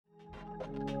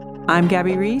I'm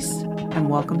Gabby Reese, and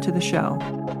welcome to the show.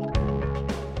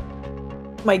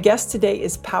 My guest today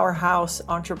is powerhouse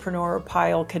entrepreneur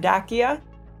Payal Kadakia.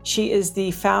 She is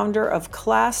the founder of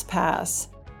LifePass.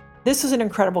 This was an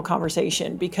incredible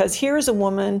conversation because here is a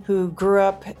woman who grew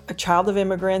up a child of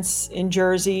immigrants in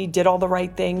Jersey, did all the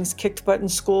right things, kicked butt in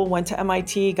school, went to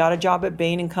MIT, got a job at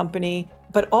Bain & Company,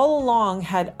 but all along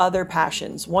had other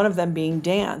passions, one of them being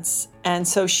dance. And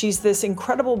so she's this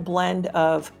incredible blend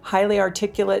of highly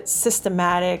articulate,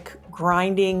 systematic,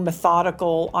 grinding,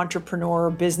 methodical entrepreneur,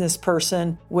 business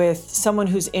person with someone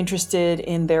who's interested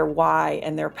in their why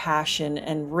and their passion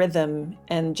and rhythm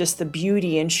and just the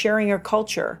beauty and sharing her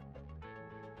culture.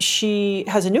 She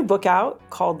has a new book out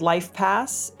called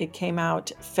LifePass. It came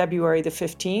out February the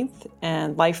 15th,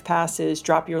 and LifePass is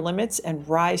Drop Your Limits and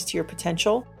Rise to Your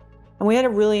Potential. And we had a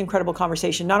really incredible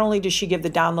conversation. Not only does she give the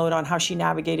download on how she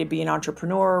navigated being an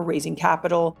entrepreneur, raising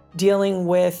capital, dealing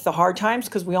with the hard times,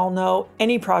 because we all know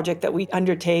any project that we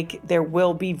undertake, there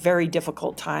will be very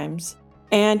difficult times.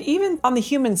 And even on the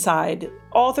human side,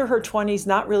 all through her 20s,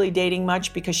 not really dating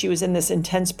much because she was in this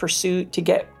intense pursuit to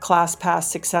get LifePass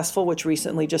successful, which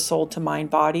recently just sold to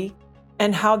MindBody.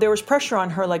 And how there was pressure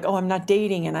on her, like, oh, I'm not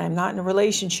dating and I'm not in a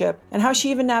relationship, and how she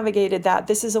even navigated that.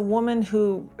 This is a woman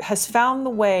who has found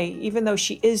the way, even though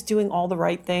she is doing all the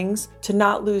right things, to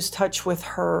not lose touch with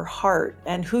her heart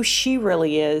and who she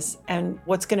really is and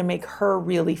what's going to make her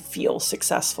really feel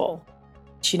successful.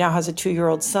 She now has a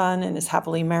 2-year-old son and is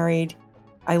happily married.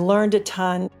 I learned a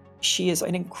ton. She is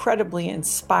an incredibly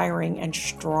inspiring and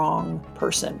strong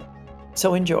person.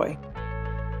 So enjoy.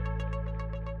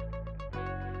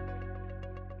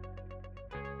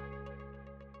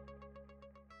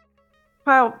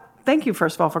 Well, thank you,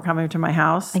 first of all, for coming to my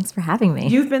house. Thanks for having me.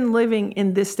 You've been living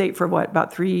in this state for what,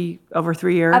 over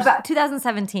 3 years? About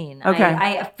 2017. Okay.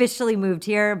 I officially moved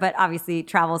here, but obviously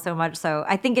travel so much. So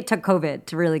I think it took COVID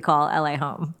to really call LA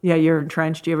home. Yeah, you're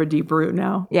entrenched. You have a deep root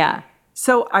now. Yeah.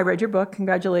 So I read your book.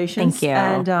 Congratulations. Thank you.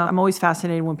 And I'm always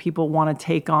fascinated when people want to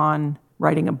take on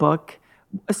writing a book,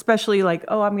 especially like,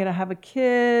 oh, I'm going to have a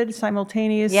kid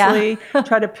simultaneously,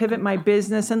 try to pivot my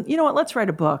business. And you know what? Let's write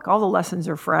a book. All the lessons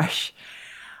are fresh.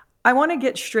 I want to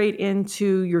get straight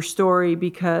into your story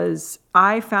because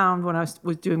I found when I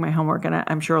was doing my homework, and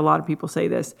I'm sure a lot of people say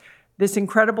this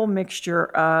incredible mixture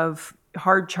of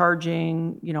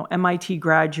hard-charging, MIT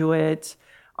graduate,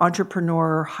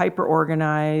 entrepreneur,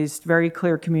 hyper-organized, very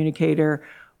clear communicator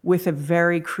with a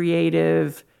very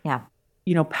creative,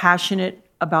 passionate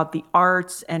about the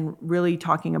arts and really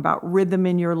talking about rhythm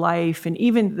in your life and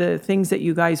even the things that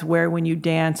you guys wear when you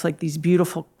dance, like these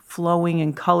beautiful flowing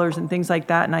and colors and things like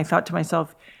that. And I thought to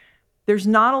myself, there's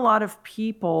not a lot of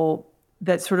people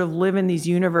that sort of live in these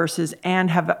universes and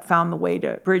have found the way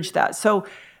to bridge that. So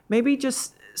maybe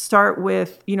just start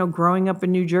with, growing up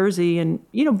in New Jersey and,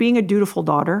 being a dutiful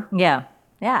daughter. Yeah,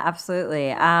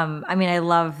 absolutely. I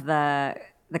love the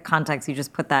context you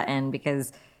just put that in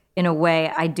because in a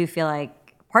way I do feel like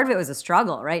part of it was a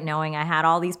struggle, right? Knowing I had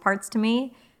all these parts to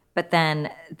me. But then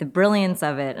the brilliance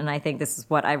of it, and I think this is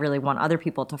what I really want other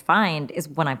people to find, is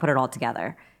when I put it all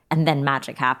together. And then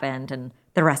magic happened, and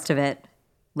the rest of it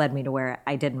led me to where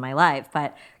I did in my life.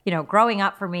 But, growing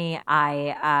up for me,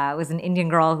 I was an Indian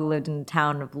girl who lived in a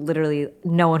town of literally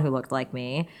no one who looked like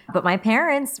me. But my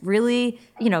parents really,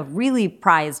 really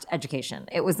prized education.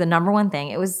 It was the number one thing.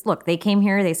 It was, look, they came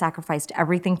here, they sacrificed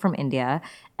everything from India.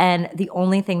 And the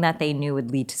only thing that they knew would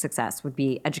lead to success would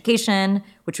be education,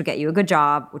 which would get you a good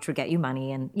job, which would get you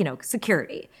money and,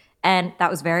 security. And that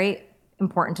was very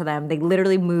important to them. They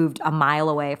literally moved a mile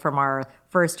away from our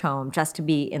first home just to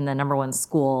be in the number one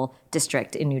school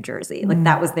district in New Jersey. Like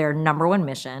that was their number one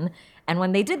mission. And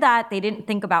when they did that, they didn't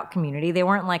think about community. They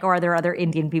weren't like, oh, are there other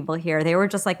Indian people here? They were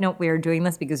just like, nope, we are doing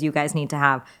this because you guys need to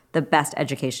have the best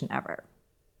education ever.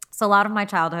 So a lot of my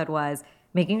childhood was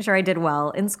making sure I did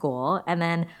well in school. And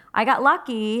then I got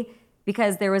lucky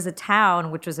because there was a town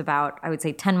which was about, I would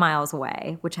say, 10 miles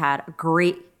away, which had a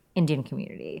great Indian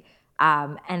community.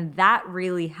 And that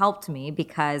really helped me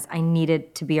because I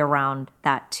needed to be around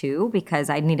that too, because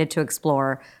I needed to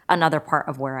explore another part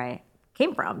of where I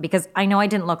came from. Because I know I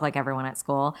didn't look like everyone at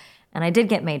school, and I did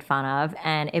get made fun of,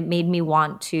 and it made me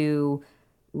want to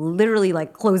literally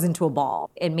like close into a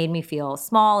ball. It made me feel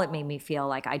small. It made me feel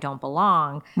like I don't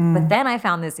belong. But then I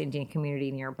found this Indian community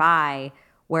nearby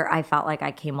where I felt like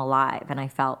I came alive and I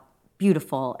felt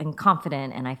beautiful and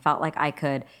confident, and I felt like I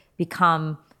could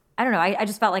become I don't know, I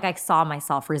just felt like I saw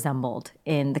myself resembled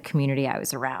in the community I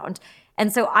was around.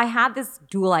 And so I had this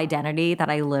dual identity that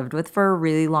I lived with for a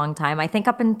really long time. I think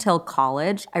up until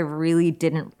college, I really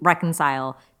didn't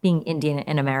reconcile being Indian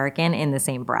and American in the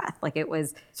same breath. Like it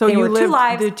was, So they you were two lived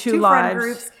lives, the two lives. friend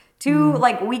groups, two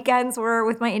like weekends were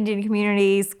with my Indian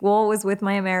community, school was with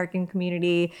my American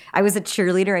community. I was a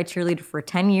cheerleader. I cheerleaded for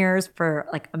 10 years for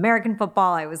like American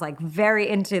football. I was like very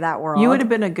into that world. You would have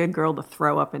been a good girl to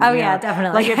throw up in the air. Oh yeah,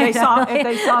 definitely. Like if they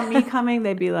saw me coming,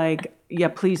 they'd be like, yeah,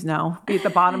 please no. Be at the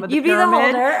bottom of the You'd pyramid.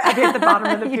 be the holder. I'd be at the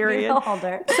bottom of the You'd be period. the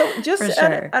holder. So just For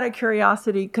sure. out of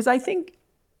curiosity, because I think,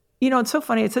 it's so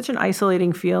funny. It's such an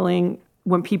isolating feeling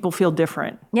when people feel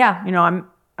different. Yeah.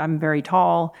 I'm very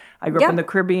tall. I grew up in the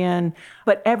Caribbean,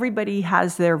 but everybody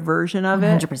has their version of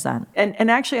it. 100%. And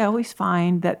actually, I always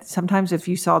find that sometimes if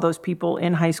you saw those people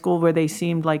in high school where they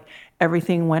seemed like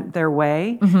everything went their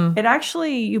way, it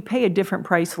actually, you pay a different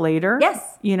price later.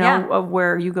 Yes. Of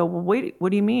where you go, well, wait,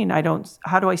 what do you mean?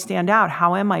 How do I stand out?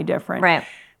 How am I different? Right.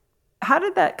 How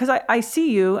did that, because I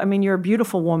see you, I mean, you're a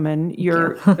beautiful woman.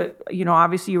 You're,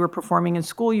 obviously you were performing in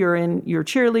school, you're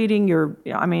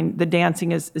cheerleading, the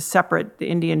dancing is separate, the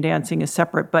Indian dancing is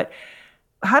separate, but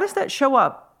how does that show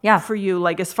up for you,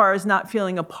 like as far as not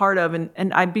feeling a part of,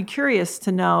 and I'd be curious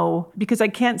to know, because I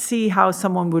can't see how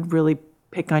someone would really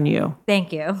pick on you.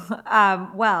 Thank you.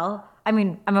 Well,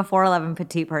 I'm a 4'11"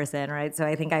 petite person, right? So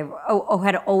I think I've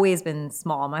had always been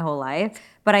small my whole life,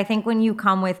 but I think when you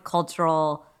come with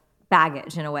cultural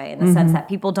baggage in a way, in the sense that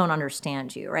people don't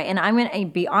understand you, right? And I'm going to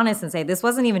be honest and say this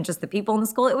wasn't even just the people in the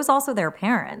school, it was also their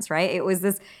parents, right? It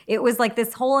was like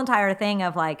this whole entire thing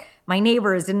of like my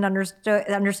neighbors didn't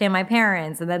understand my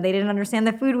parents, and then they didn't understand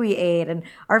the food we ate, and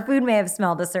our food may have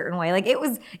smelled a certain way. Like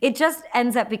it just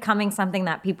ends up becoming something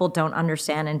that people don't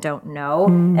understand and don't know,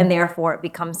 and therefore it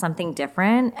becomes something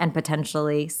different and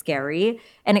potentially scary.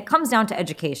 And it comes down to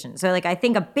education. So like I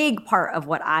think a big part of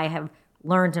what I have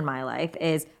learned in my life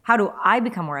is how do I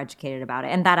become more educated about it?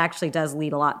 And that actually does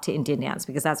lead a lot to Indian dance,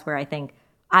 because that's where I think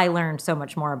I learned so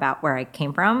much more about where I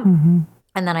came from.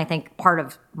 And then I think part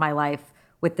of my life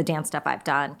with the dance stuff I've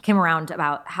done came around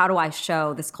about how do I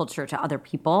show this culture to other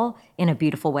people in a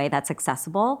beautiful way that's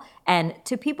accessible, and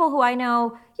to people who I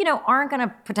know, aren't going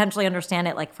to potentially understand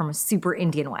it like from a super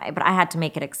Indian way, but I had to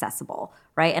make it accessible,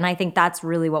 right? And I think that's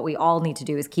really what we all need to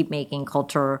do, is keep making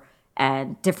culture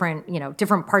and different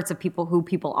parts of who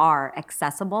people are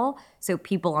accessible, so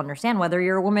people understand, whether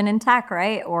you're a woman in tech,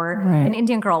 right? Or an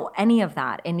Indian girl, any of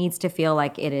that. It needs to feel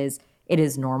like it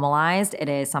is normalized. It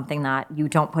is something that you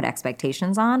don't put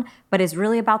expectations on, but is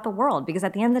really about the world, because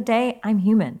at the end of the day, I'm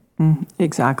human.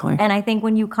 Exactly. And I think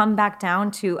when you come back down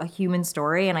to a human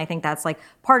story, and I think that's like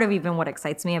part of even what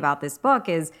excites me about this book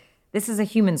is this is a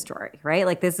human story, right?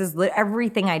 Like this is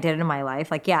everything I did in my life.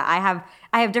 Like, yeah,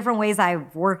 I have different ways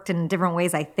I've worked, and different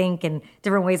ways I think, and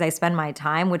different ways I spend my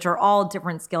time, which are all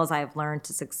different skills I have learned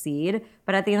to succeed.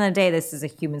 But at the end of the day, this is a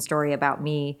human story about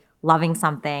me loving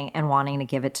something and wanting to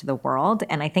give it to the world.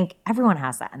 And I think everyone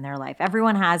has that in their life.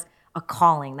 Everyone has a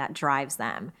calling that drives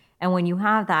them. And when you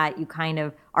have that, you kind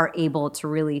of are able to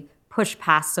really push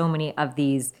past so many of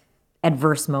these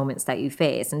adverse moments that you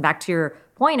face. And back to your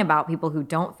point about people who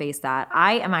don't face that,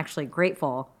 I am actually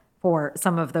grateful for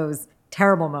some of those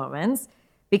terrible moments,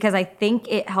 because I think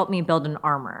it helped me build an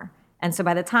armor. And so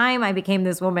by the time I became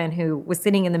this woman who was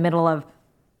sitting in the middle of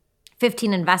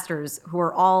 15 investors who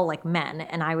were all like men,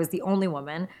 and I was the only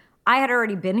woman, I had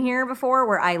already been here before,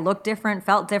 where I looked different,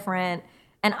 felt different,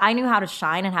 and I knew how to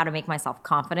shine and how to make myself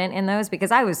confident in those, because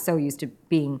I was so used to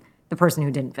being the person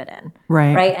who didn't fit in.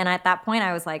 Right. And at that point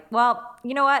I was like, well,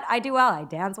 you know what? I do well. I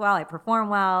dance well. I perform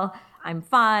well. I'm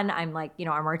fun. I'm like, I'm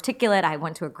articulate. I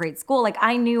went to a great school. Like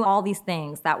I knew all these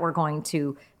things that were going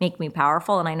to make me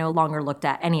powerful. And I no longer looked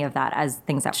at any of that as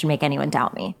things that should make anyone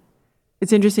doubt me.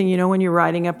 It's interesting, when you're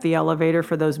riding up the elevator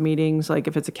for those meetings, like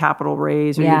if it's a capital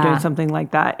raise or you're doing something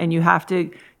like that, and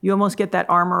you almost get that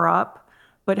armor up.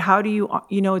 But how do you,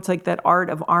 it's like that art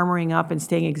of armoring up and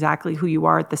staying exactly who you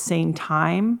are at the same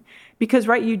time. Because,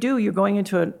 right, you're going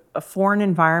into a foreign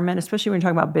environment, especially when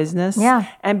you're talking about business. Yeah.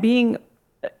 And being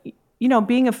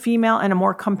a female and a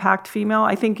more compact female,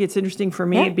 I think it's interesting for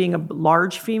me being a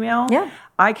large female. Yeah.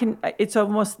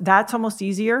 That's almost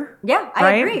easier. Yeah,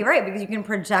 I agree, right? Because you can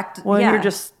project. Well, you're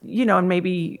just, and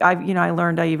maybe I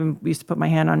learned I even used to put my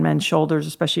hand on men's shoulders,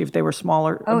 especially if they were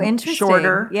smaller,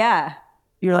 shorter. Yeah.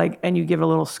 You're like, and you give it a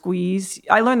little squeeze.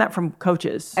 I learned that from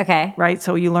coaches. Okay. Right?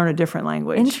 So you learn a different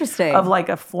language. Interesting. Of like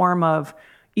a form of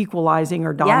equalizing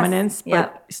or dominance,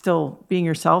 but still being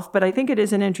yourself. But I think it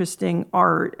is an interesting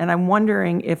art. And I'm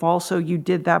wondering if also you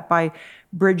did that by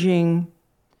bridging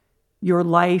your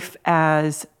life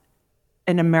as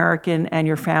an American and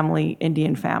your family,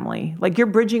 Indian family. Like you're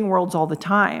bridging worlds all the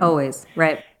time. Always,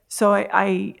 right. So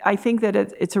I think that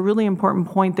it's a really important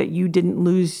point that you didn't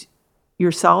lose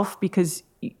yourself, because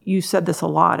you said this a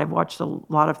lot. I've watched a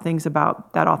lot of things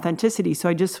about that authenticity. So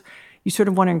you sort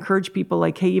of want to encourage people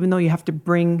like, hey, even though you have to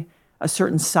bring a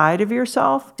certain side of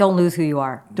yourself, don't lose who you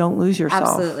are. Don't lose yourself.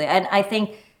 Absolutely. And I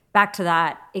think back to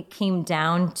that, it came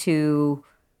down to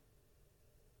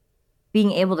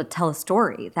being able to tell a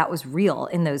story that was real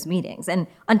in those meetings. And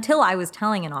until I was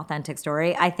telling an authentic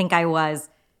story, I think I was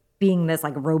being this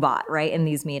like robot, right, in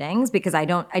these meetings, because I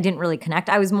didn't really connect.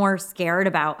 I was more scared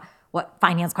about what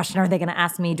finance question are they going to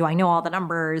ask me? Do I know all the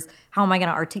numbers? How am I going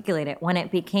to articulate it? When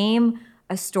it became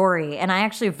a story, and I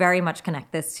actually very much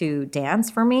connect this to dance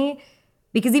for me,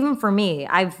 because even for me,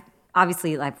 I've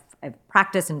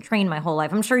practiced and trained my whole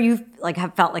life. I'm sure you've like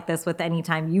have felt like this with any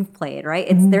time you've played, right?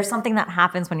 There's something that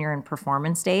happens when you're in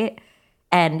performance state,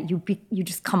 and you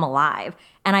just come alive.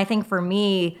 And I think for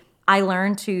me, I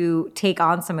learned to take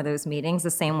on some of those meetings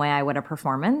the same way I would a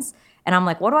performance. And I'm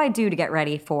like, what do I do to get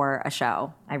ready for a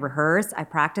show? I rehearse, I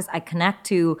practice, I connect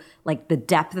to like the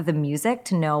depth of the music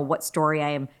to know what story I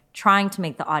am trying to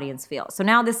make the audience feel. So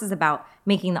now this is about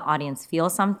making the audience feel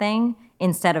something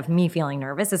instead of me feeling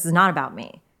nervous. This is not about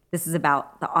me. This is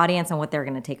about the audience and what they're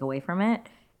going to take away from it.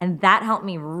 And that helped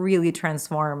me really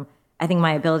transform, I think,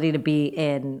 my ability to be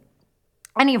in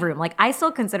any room. Like I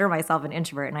still consider myself an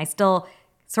introvert, and I still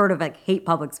sort of like hate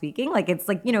public speaking. Like it's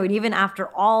like, and even after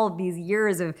all of these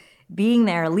years of being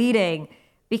there, leading,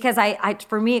 because I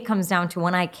for me, it comes down to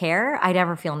when I care, I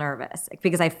never feel nervous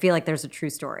because I feel like there's a true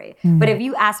story. But if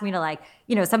you ask me to like,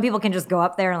 some people can just go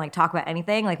up there and like talk about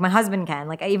anything. Like my husband can,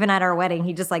 like even at our wedding,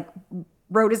 he just like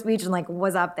wrote a speech and like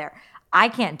was up there. I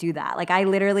can't do that. Like I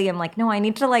literally am like, no, I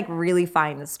need to like really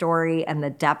find the story and the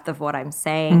depth of what I'm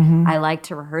saying. I like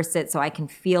to rehearse it so I can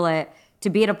feel it, to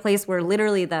be at a place where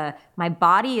literally my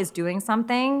body is doing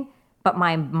something, but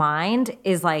my mind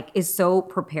is so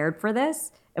prepared for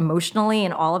this emotionally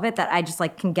and all of it that I just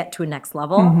like can get to a next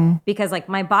level because like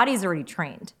my body's already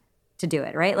trained to do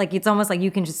it, right? Like it's almost like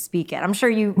you can just speak it. I'm sure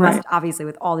you must obviously,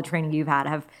 with all the training you've had,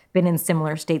 have been in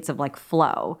similar states of like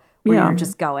flow where you're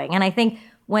just going. And I think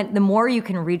the more you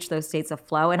can reach those states of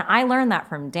flow, and I learned that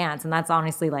from dance, and that's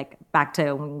honestly like back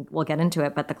to, we'll get into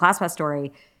it, but the ClassPass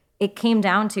story, it came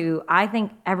down to, I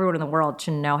think everyone in the world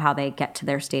should know how they get to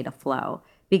their state of flow,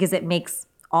 because it makes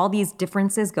all these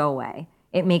differences go away.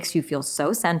 It makes you feel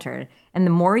so centered. And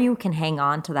the more you can hang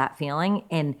on to that feeling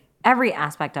in every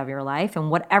aspect of your life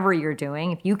and whatever you're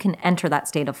doing, if you can enter that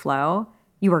state of flow,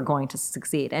 you are going to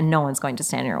succeed and no one's going to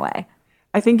stand in your way.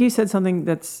 I think you said something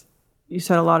you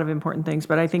said a lot of important things,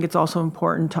 but I think it's also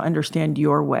important to understand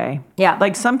your way. Yeah.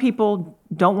 Like some people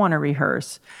don't want to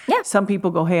rehearse. Yeah. Some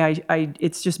people go, hey,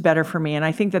 it's just better for me. And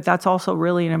I think that's also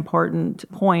really an important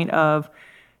point of,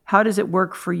 how does it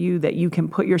work for you that you can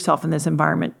put yourself in this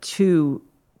environment to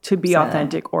be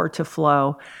authentic or to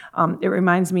flow? It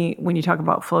reminds me, when you talk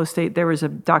about flow state, there was a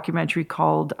documentary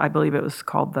called, I believe it was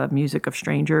called The Music of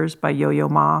Strangers by Yo-Yo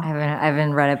Ma. I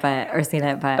haven't read it or seen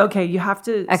it, but... Okay, you have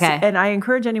to... Okay. And I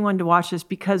encourage anyone to watch this,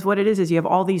 because what it is you have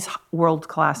all these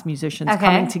world-class musicians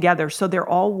coming together. So they're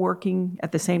all working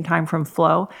at the same time from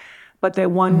flow. But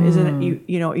one is an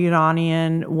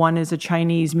Iranian, one is a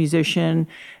Chinese musician.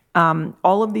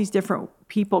 All of these different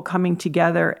people coming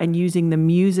together and using the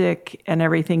music and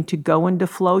everything to go into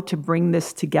flow to bring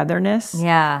this togetherness.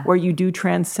 Yeah. Where you do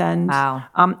transcend. Wow.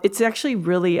 It's actually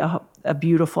really a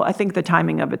beautiful, I think the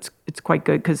timing of it's quite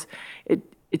good, because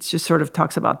it's just sort of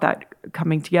talks about that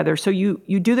coming together. So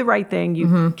you do the right thing,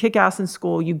 you kick ass in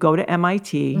school, you go to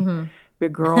MIT.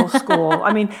 Big girl school.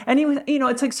 I mean,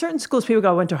 it's like certain schools, people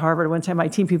go, I went to Harvard, I went to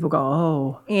MIT, people go,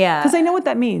 oh. Yeah. Because they know what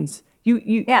that means.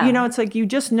 It's like you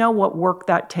just know what work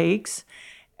that takes,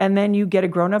 and then you get a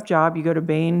grown-up job. You go to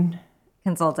Bain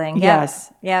Consulting.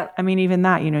 Yes. Yep. I mean, even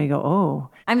that, you go, oh.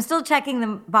 I'm still checking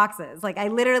the boxes. Like I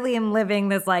literally am living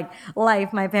this like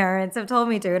life my parents have told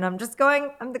me to, and I'm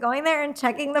going there and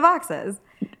checking the boxes.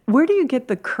 Where do you get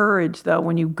the courage though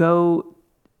when you go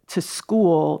to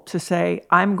school to say,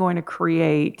 I'm going to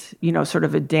create, sort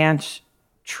of a dance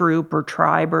troupe or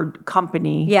tribe or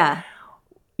company? Yeah.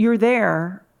 You're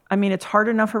there. I mean, it's hard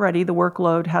enough already. The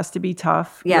workload has to be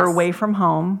tough. Yes. You're away from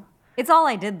home. It's all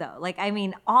I did though. Like, I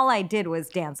mean, all I did was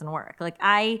dance and work. Like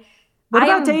What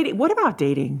about dating? What about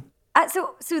dating?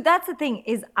 So that's the thing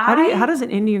is how does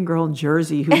an Indian girl in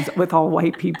Jersey who's with all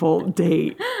white people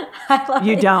date?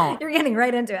 You don't. You're getting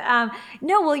right into it.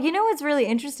 No, well, what's really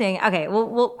interesting. Okay,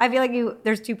 well, I feel like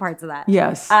there's two parts of that.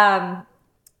 Yes.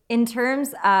 In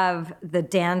terms of the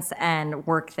dance and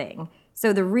work thing.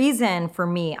 So the reason for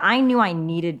me, I knew I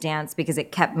needed dance because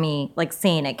it kept me like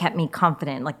sane. It kept me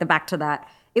confident. Like back to that,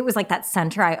 it was like that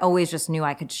center. I always just knew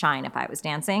I could shine if I was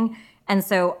dancing. And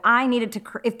so I needed to,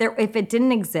 if it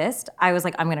didn't exist, I was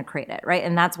like, I'm going to create it, right?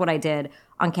 And that's what I did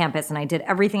on campus, and I did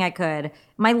everything I could.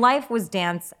 My life was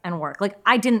dance and work. Like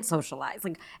I didn't socialize.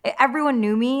 Like everyone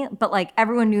knew me, but like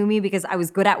everyone knew me because I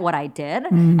was good at what I did.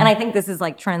 And I think this is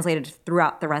like translated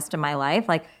throughout the rest of my life.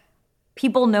 Like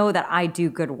people know that I do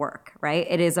good work, right?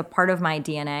 It is a part of my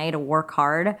DNA to work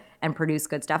hard and produce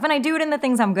good stuff. And I do it in the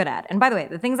things I'm good at. And by the way,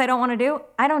 the things I don't want to do,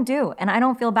 I don't do. And I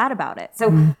don't feel bad about it. So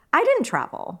I didn't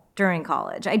travel during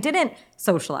college. I didn't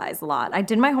socialize a lot. I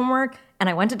did my homework and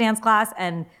I went to dance class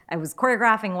and I was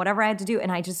choreographing whatever I had to do.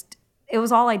 And it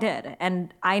was all I did.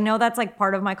 And I know that's like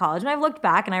part of my college. And I've looked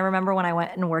back and I remember when I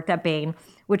went and worked at Bain,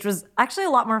 which was actually a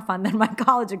lot more fun than my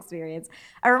college experience.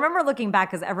 I remember looking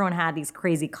back because everyone had these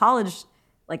crazy college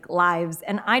like lives.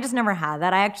 And I just never had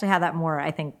that. I actually had that more,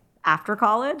 I think, after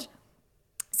college.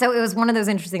 So it was one of those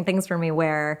interesting things for me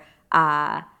where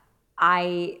I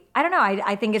don't know,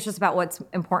 I think it's just about what's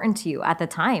important to you at the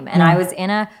time. And I was in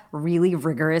a really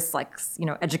rigorous, like,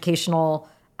 educational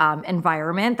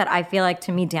environment that I feel like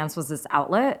to me dance was this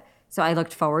outlet. So I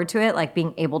looked forward to it, like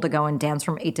being able to go and dance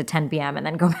from 8 to 10 p.m. and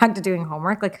then go back to doing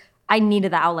homework. Like I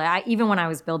needed the outlet. Even when I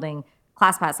was building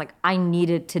ClassPass, like I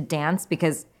needed to dance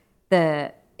because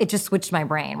it just switched my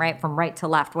brain, right? From right to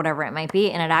left, whatever it might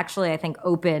be. And it actually, I think,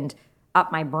 opened up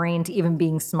my brain to even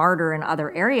being smarter in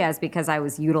other areas because I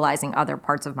was utilizing other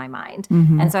parts of my mind.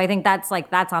 And so I think that's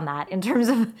on that in terms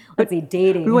of, let's see,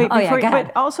 dating. Wait,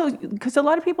 but also, because a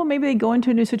lot of people, maybe they go into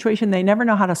a new situation, they never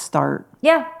know how to start.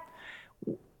 Yeah.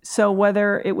 So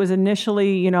whether it was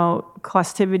initially,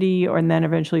 Classtivity and then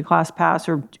eventually ClassPass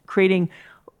or creating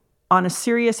on a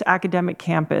serious academic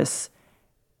campus,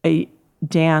 a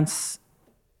dance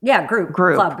group,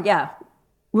 club, yeah.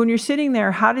 When you're sitting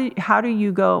there, how do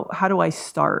you go, how do I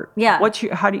start? Yeah.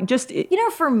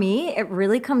 For me, it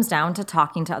really comes down to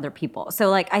talking to other people. So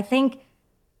like, I think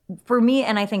for me,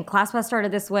 and I think ClassPass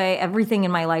started this way, everything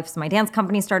in my life, so my dance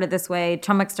company started this way,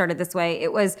 Chummock started this way.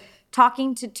 It was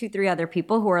talking to 2-3 other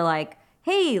people who are like,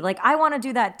 hey, like I want to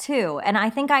do that too. And I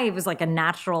think I was like a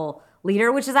natural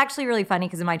leader, which is actually really funny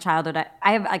because in my childhood,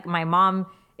 I have like my mom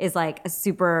is like a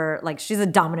super, like she's a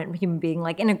dominant human being,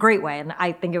 like in a great way. And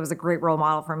I think it was a great role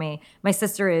model for me. My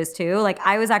sister is too. Like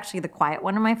I was actually the quiet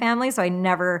one in my family. So I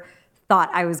never thought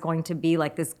I was going to be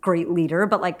like this great leader.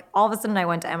 But like all of a sudden I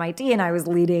went to MIT and I was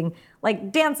leading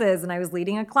like dances and I was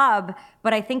leading a club.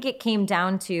 But I think it came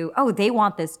down to, oh, they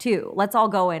want this too. Let's all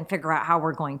go and figure out how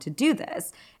we're going to do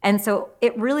this. And so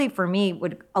it really, for me,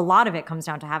 a lot of it comes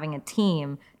down to having a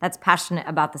team that's passionate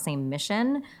about the same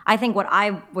mission. I think what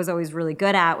I was always really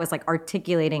good at was like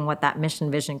articulating what that mission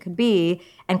vision could be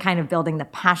and kind of building the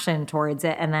passion towards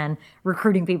it and then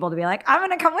recruiting people to be like, I'm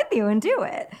going to come with you and do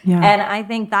it. Yeah. And I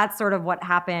think that's sort of what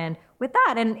happened with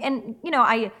that. And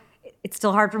it's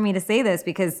still hard for me to say this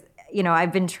because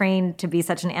I've been trained to be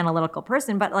such an analytical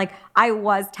person, but like I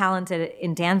was talented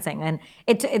in dancing and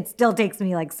it still takes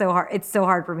me like so hard. It's so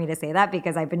hard for me to say that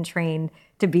because I've been trained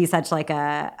to be such like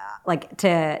I'm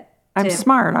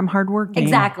smart. I'm hardworking.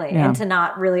 Exactly. Yeah. And to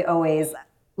not really always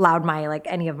loud my, like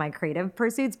any of my creative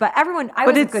pursuits, but I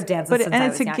was a good dancer since I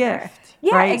was younger. Gift,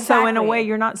 yeah, right? Exactly. So in a way,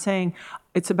 you're not saying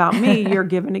it's about me, you're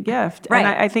given a gift. Right.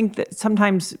 And I think that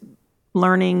sometimes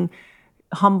learning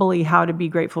humbly how to be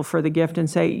grateful for the gift and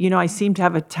say, I seem to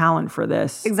have a talent for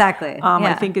this. Exactly.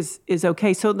 I think is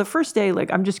okay. So the first day, like,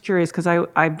 I'm just curious because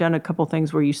I've done a couple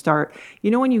things where you start,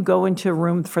 when you go into a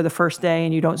room for the first day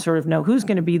and you don't sort of know who's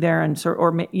going to be there and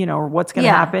or what's going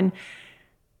to happen.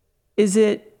 Is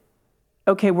it,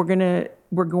 okay, we're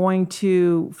going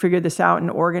to figure this out and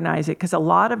organize it? Because a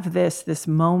lot of this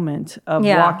moment of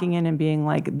walking in and being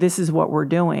like, this is what we're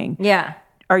doing. Yeah.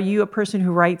 Are you a person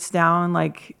who writes down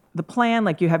like the plan,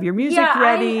 like you have your music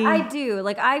ready? I do.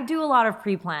 Like I do a lot of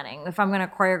pre-planning. If I'm going to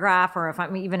choreograph or if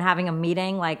I'm even having a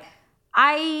meeting, like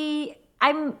I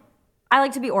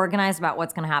like to be organized about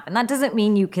what's going to happen. That doesn't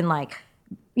mean you can like,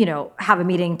 have a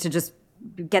meeting to just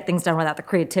get things done without the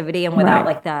creativity and without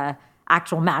like the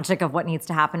actual magic of what needs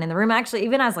to happen in the room. Actually,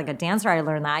 even as like a dancer, I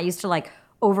learned that. I used to like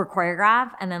over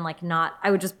choreograph and then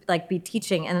I would just like be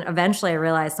teaching. And eventually I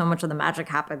realized so much of the magic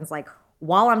happens like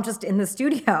while I'm just in the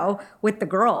studio with the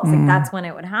girls. Like that's when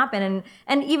it would happen.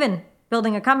 And even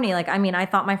building a company, like, I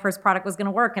thought my first product was going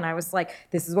to work and I was like,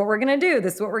 this is what we're going to do.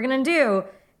 This is what we're going to do.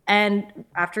 And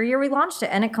after a year we launched it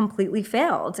and it completely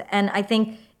failed. And I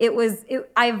think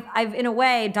I've in a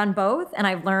way done both. And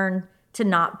I've learned to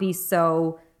not be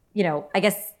so, I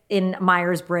guess in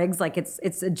Myers-Briggs, like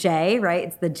it's a J, right?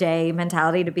 It's the J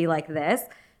mentality to be like this.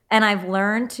 And I've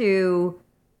learned to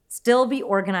still be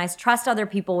organized, trust other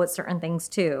people with certain things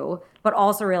too, but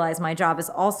also realize my job is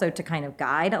also to kind of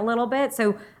guide a little bit.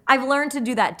 So I've learned to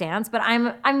do that dance, but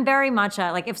I'm very much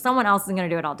like, if someone else is going to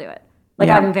do it, I'll do it. Like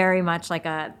I'm very much like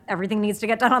everything needs to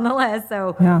get done on the list.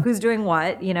 So who's doing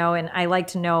what, and I like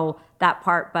to know that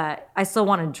part, but I still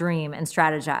want to dream and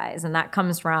strategize. And that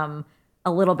comes from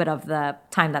a little bit of the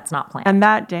time that's not planned. And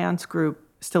that dance group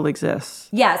still exists.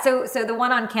 Yeah. So the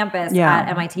one on campus at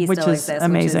MIT still exists.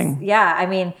 Amazing. Which is amazing. I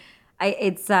mean,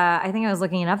 I think I was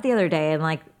looking it up the other day, and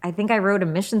like, I think I wrote a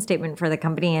mission statement for the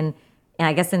company, and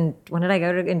I guess when did I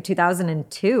go to? In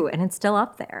 2002, and it's still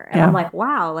up there. And I'm like,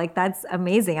 wow, like that's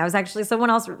amazing. I was actually, someone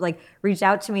else like reached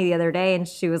out to me the other day, and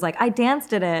she was like, I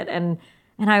danced in it, and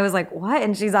I was like, what?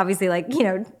 And she's obviously like,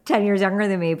 10 years younger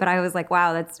than me, but I was like,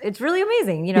 wow, it's really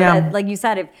amazing. That, like you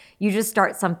said, if you just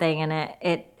start something and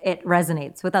it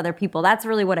resonates with other people, that's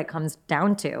really what it comes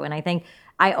down to. And I think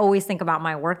I always think about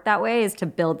my work that way, is to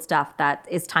build stuff that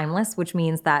is timeless, which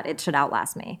means that it should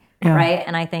outlast me, right?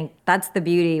 And I think that's the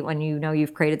beauty when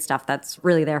you've created stuff that's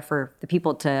really there for the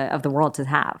people of the world to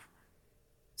have.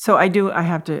 So I do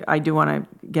want to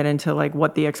get into like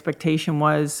what the expectation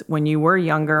was when you were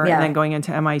younger and then going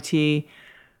into MIT.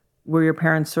 Were your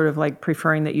parents sort of like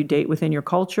preferring that you date within your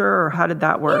culture, or how did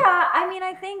that work? Yeah, I mean,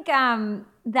 I think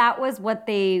that was what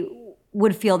they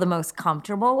would feel the most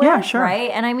comfortable with,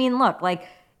 right? And I mean, look, like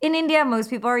in India,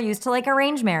 most people are used to like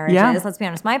arranged marriages. Yeah. Let's be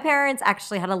honest. My parents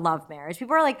actually had a love marriage.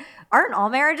 People are like, aren't all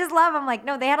marriages love? I'm like,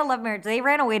 no, they had a love marriage. They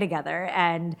ran away together,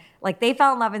 and like they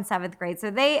fell in love in 7th grade.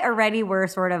 So they already were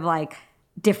sort of like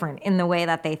different in the way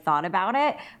that they thought about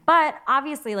it. But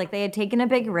obviously, like they had taken a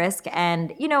big risk,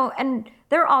 and and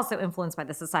they're also influenced by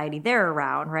the society they're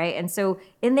around, right? And so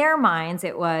in their minds,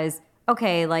 it was,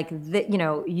 okay, like,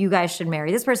 you guys should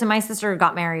marry this person. My sister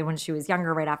got married when she was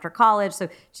younger, right after college. So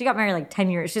she got married like 10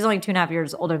 years. She's only 2.5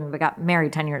 years older than me, but got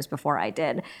married 10 years before I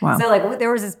did. Wow. So like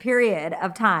there was this period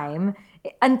of time.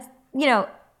 And,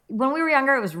 when we were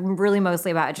younger, it was really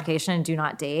mostly about education and do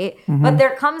not date. Mm-hmm. But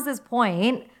there comes this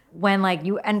point when like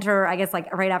you enter, I guess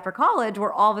like right after college,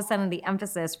 where all of a sudden the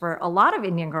emphasis for a lot of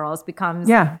Indian girls becomes,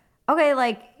 okay,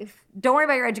 like, don't worry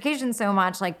about your education so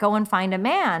much, like, go and find a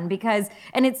man,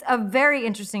 and it's a very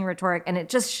interesting rhetoric, and it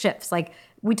just shifts. Like,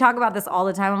 we talk about this all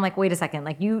the time. I'm like, wait a second,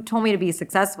 like, you told me to be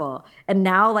successful, and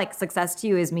now, like, success to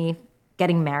you is me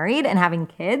getting married and having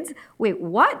kids? Wait,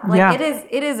 what? Like,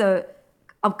 it is a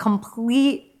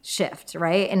complete shift,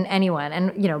 right, in anyone.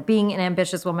 And, being an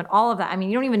ambitious woman, all of that. I mean,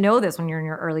 you don't even know this when you're in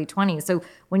your early 20s. So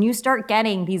when you start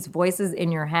getting these voices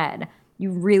in your head,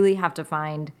 you really have to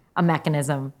find a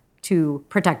mechanism to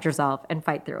protect yourself and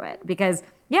fight through it. Because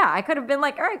I could have been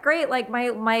like, all right, great. Like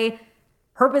my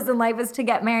purpose in life is to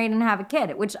get married and have a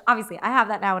kid, which obviously I have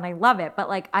that now and I love it. But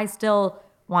like, I still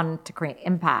wanted to create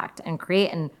impact and create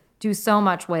and do so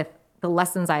much with the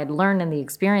lessons I had learned and the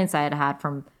experience I had had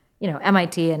from,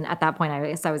 MIT. And at that point, I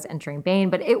guess I was entering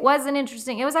Bain, but it was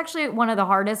actually one of the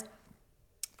hardest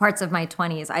parts of my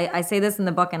 20s. I say this in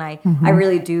the book, and I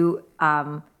really do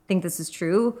think this is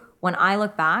true. When I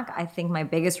look back, I think my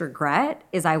biggest regret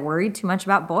is I worried too much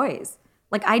about boys.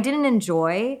 Like, I didn't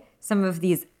enjoy some of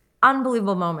these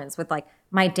unbelievable moments with like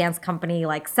my dance company,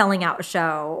 like selling out a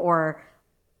show, or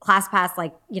ClassPass,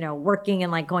 like, working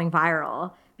and like going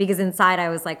viral, because inside I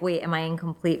was like, wait, am I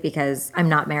incomplete because I'm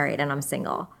not married and I'm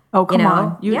single? Oh, come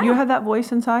on. You had that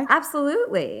voice inside?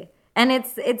 Absolutely. And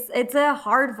it's a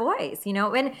hard voice,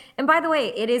 and by the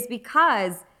way, it is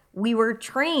because we were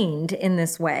trained in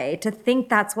this way to think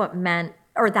that's what meant,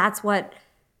 or that's what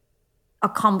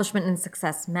accomplishment and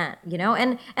success meant,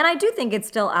 And I do think it's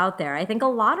still out there. I think a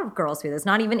lot of girls feel this,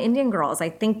 not even Indian girls. I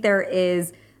think there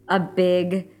is a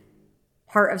big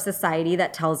part of society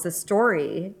that tells this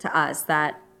story to us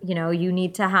that, you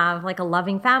need to have like a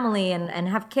loving family and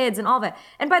have kids and all that.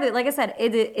 And by the way, like I said,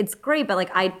 it's great, but like,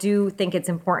 I do think it's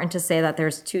important to say that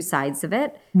there's two sides of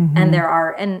it. Mm-hmm. And there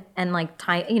are, and like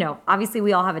time, obviously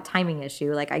we all have a timing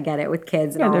issue. Like, I get it with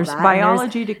kids and all that. There's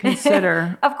biology to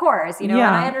consider. Of course, and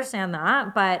I understand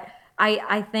that, but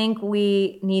I think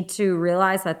we need to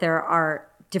realize that there are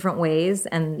different ways,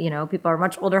 and, people are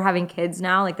much older having kids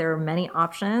now. Like, there are many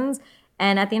options.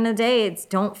 And at the end of the day,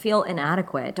 don't feel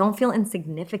inadequate. Don't feel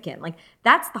insignificant. Like,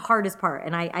 that's the hardest part.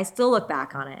 And I still look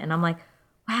back on it and I'm like,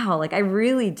 wow, like I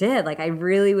really did. Like, I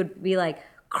really would be like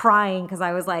crying because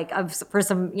I was like, for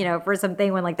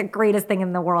something when like the greatest thing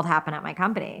in the world happened at my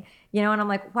company, and I'm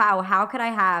like, wow, how could I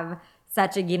have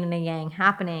such a yin and a yang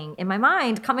happening in my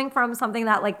mind coming from something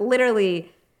that like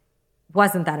literally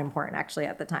wasn't that important actually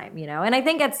at the time, And I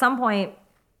think at some point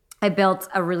I built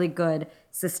a really good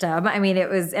system. I mean, it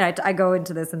was, and I go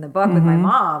into this in the book with my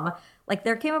mom. Like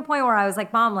there came a point where I was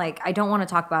like, Mom, like I don't want to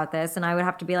talk about this. And I would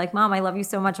have to be like, Mom, I love you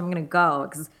so much. I'm going to go.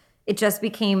 Because it just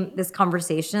became this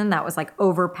conversation that was like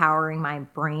overpowering my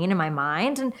brain and my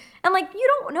mind. And like,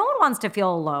 no one wants to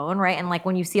feel alone, right? And like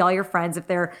when you see all your friends, if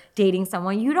they're dating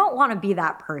someone, you don't want to be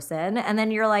that person. And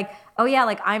then you're like, oh yeah,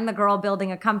 like I'm the girl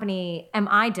building a company. Am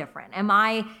I different? Am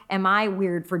I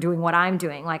weird for doing what I'm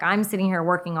doing? Like I'm sitting here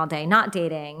working all day, not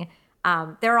dating.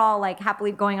 They're all like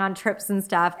happily going on trips and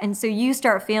stuff. And so you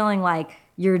start feeling like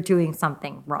you're doing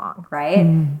something wrong, right?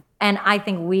 And I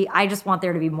think I just want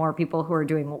there to be more people who are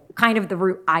doing kind of the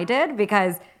route I did,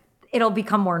 because it'll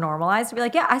become more normalized to be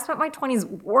like, yeah, I spent my 20s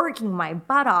working my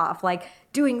butt off, like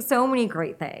doing so many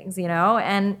great things,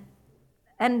 and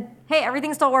hey,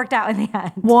 everything still worked out in the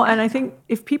end. Well, and I think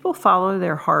if people follow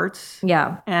their hearts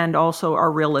Yeah. and also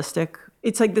are realistic,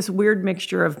 it's like this weird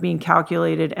mixture of being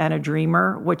calculated and a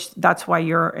dreamer, which that's why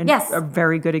you're a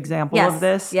very good example of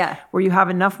this. Yeah. Where you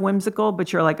have enough whimsical,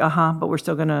 but you're like, but we're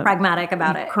still going to... Pragmatic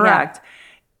about it. Correct.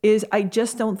 Yeah. Is I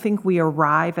just don't think we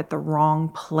arrive at the wrong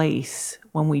place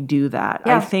when we do that.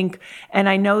 Yeah. I think, and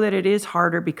I know that it is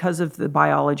harder because of the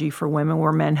biology for women,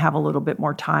 where men have a little bit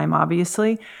more time,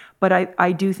 obviously. But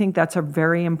I do think that's a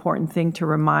very important thing to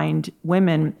remind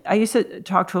women. I used to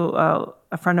talk to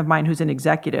a friend of mine who's an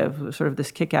executive, sort of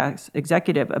this kick-ass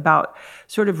executive, about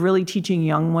sort of really teaching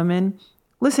young women,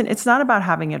 listen, it's not about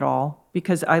having it all,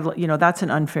 because that's an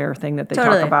unfair thing that they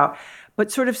talk about. But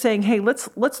sort of saying, hey, let's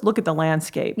look at the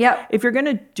landscape. Yep. If you're going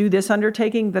to do this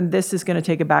undertaking, then this is going to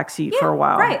take a back seat for a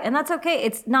while. Right, and that's okay.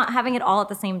 It's not having it all at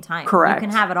the same time. Correct. You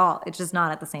can have it all. It's just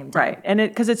not at the same time. Right, and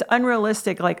because it's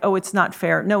unrealistic, like, oh, it's not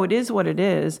fair. No, it is what it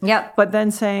is. Yep. But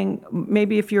then saying,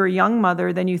 maybe if you're a young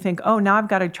mother, then you think, oh, now I've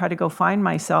got to try to go find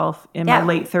myself in my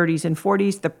late 30s and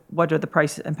 40s. What are the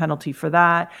price and penalty for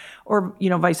that? Or,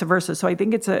 vice versa. So I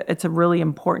think it's a really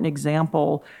important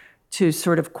example to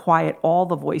sort of quiet all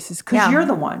the voices, because you're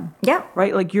the one. Yeah.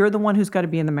 Right? Like, you're the one who's got to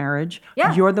be in the marriage.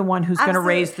 Yeah. You're the one who's going to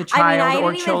raise the child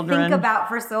or children. I didn't even think about,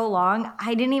 for so long,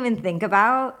 I didn't even think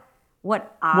about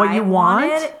what you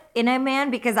wanted in a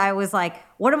man, because I was like,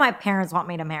 what do my parents want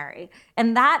me to marry?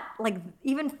 And that, like,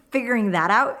 even figuring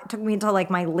that out took me until like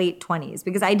my late 20s,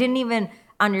 because I didn't even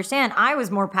understand. I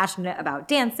was more passionate about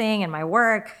dancing and my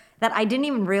work, that I didn't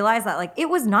even realize that, like, it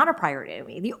was not a priority to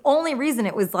me. The only reason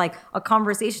it was like a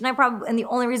conversation and the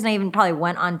only reason I even probably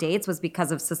went on dates was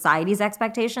because of society's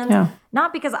expectations,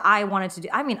 not because I wanted to do.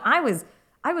 I mean, I was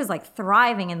like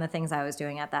thriving in the things I was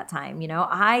doing at that time.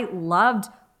 I loved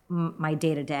my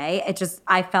day to day.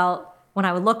 I felt when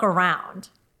I would look around,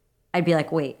 I'd be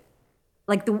like, wait,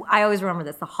 like I always remember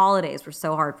this. The holidays were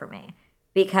so hard for me.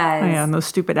 Because and those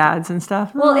stupid ads and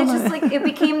stuff. Well, it's just like it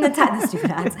became the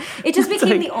stupid ads. It just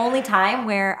became the only time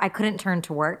where I couldn't turn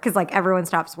to work, because like everyone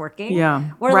stops working. Yeah,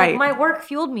 where like my work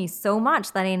fueled me so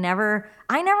much that I never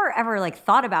ever like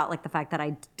thought about like the fact that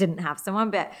I didn't have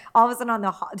someone. But all of a sudden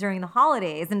during the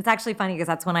holidays, and it's actually funny because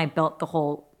that's when I built the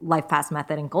whole LifePass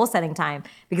method and goal setting time,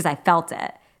 because I felt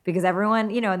it. Because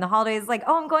everyone, in the holidays, like,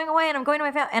 oh, I'm going away and I'm going to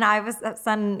my family. And I was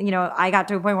sudden, I got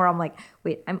to a point where I'm like,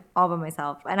 wait, I'm all by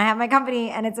myself. And I have my company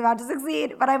and it's about to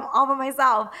succeed, but I'm all by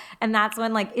myself. And that's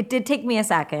when, like, it did take me a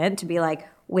second to be like,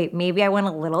 wait, maybe I went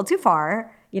a little too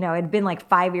far. It'd been like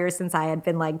 5 years since I had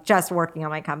been like just working on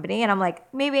my company. And I'm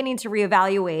like, maybe I need to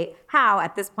reevaluate how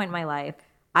at this point in my life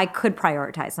I could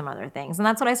prioritize some other things. And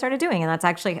that's what I started doing. And that's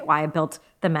actually why I built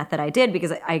the method I did,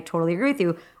 because I totally agree with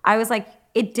you. I was like,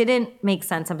 it didn't make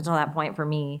sense up until that point for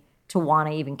me to want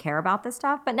to even care about this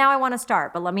stuff. But now I want to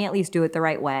start. But let me at least do it the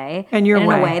right way. And in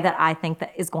a way that I think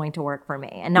that is going to work for me.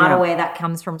 And not a way that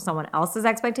comes from someone else's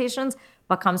expectations,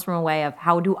 but comes from a way of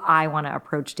how do I want to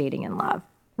approach dating and love.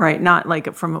 Right, not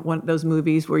like from one of those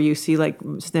movies where you see like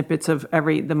snippets of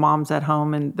the moms at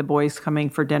home and the boys coming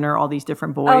for dinner, all these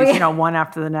different boys, one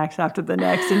after the next,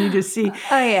 and you just see.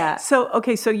 Oh, yeah.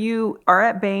 So you are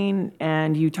at Bain,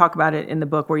 and you talk about it in the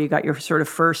book where you got your sort of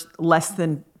first less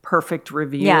than perfect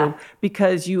review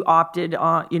because you opted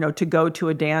on, to go to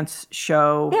a dance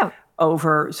show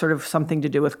over sort of something to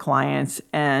do with clients.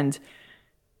 And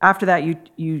after that,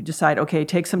 you decide, okay,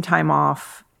 take some time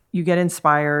off. You get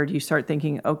inspired. You start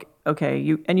thinking, okay.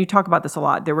 You talk about this a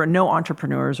lot. There were no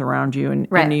entrepreneurs around you in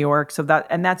New York, so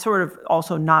that's sort of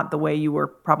also not the way you were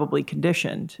probably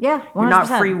conditioned. Yeah, 100%. You're not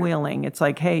freewheeling. It's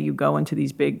like, hey, you go into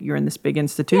you're in this big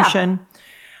institution. Yeah.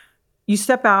 You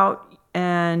step out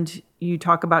and you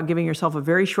talk about giving yourself a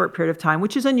very short period of time,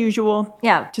 which is unusual.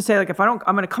 Yeah. To say, like, I'm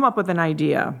going to come up with an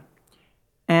idea,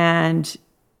 and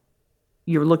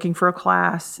you're looking for a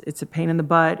class. It's a pain in the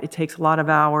butt. It takes a lot of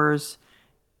hours.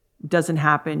 Doesn't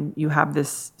happen. You have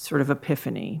this sort of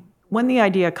epiphany. when the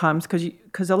idea comes,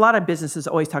 because a lot of businesses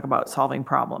always talk about solving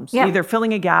problems, either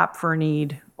filling a gap for a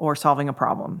need or solving a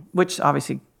problem, which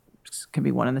obviously can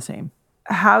be one and the same.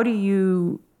 How do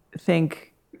you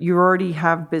think you already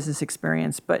have business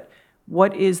experience, but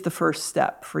what is the first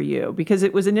step for you? Because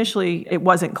it wasn't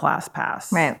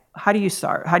ClassPass. Right. How do you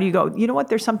start? How do you go, you know what,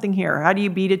 there's something here. How do you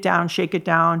beat it down, shake it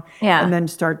down, and then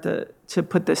start to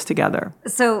put this together?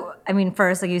 So, I mean,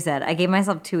 first, like you said, I gave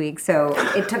myself 2 weeks. So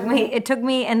it took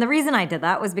me, and the reason I did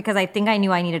that was because I think I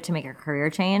knew I needed to make a career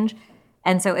change.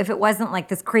 And so if it wasn't like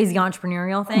this crazy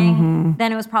entrepreneurial thing,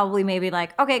 then it was probably maybe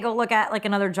like, okay, go look at like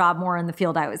another job more in the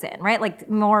field I was in, right? Like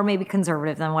more maybe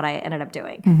conservative than what I ended up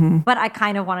doing. But I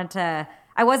kind of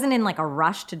I wasn't in like a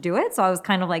rush to do it. So I was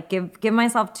kind of like, give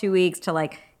myself 2 weeks to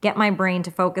like get my brain to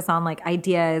focus on like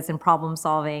ideas and problem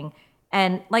solving.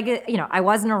 And like, I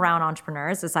wasn't around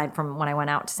entrepreneurs aside from when I went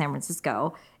out to San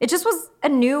Francisco. It just was a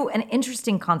new and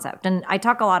interesting concept. And I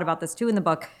talk a lot about this too in the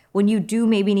book. When you do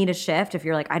maybe need a shift, if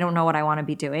you're like, I don't know what I want to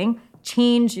be doing,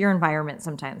 change your environment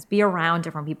sometimes. Be around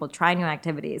different people, try new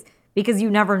activities, because you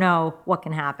never know what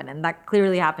can happen. And that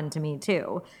clearly happened to me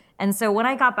too. And so when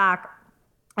I got back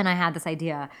and I had this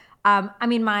idea, I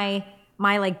mean, my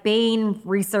like Bain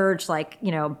research, like,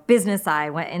 business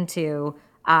side went into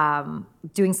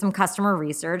doing some customer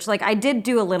research. Like I did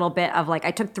do a little bit of like,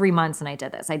 I took 3 months and I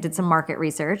did this. I did some market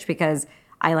research because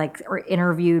I like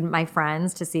interviewed my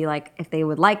friends to see like if they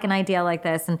would like an idea like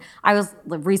this. And I was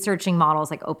researching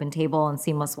models like Open Table and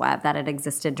Seamless Web that had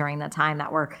existed during that time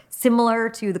that were similar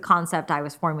to the concept I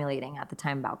was formulating at the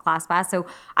time about ClassPass. So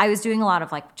I was doing a lot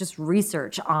of like just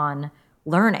research on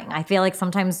learning. I feel like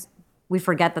sometimes we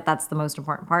forget that that's the most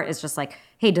important part. Is just like,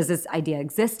 hey, does this idea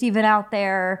exist even out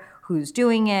there? Who's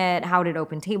doing it? How did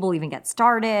Open Table even get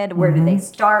started? Where did they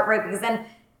start? Right? Because then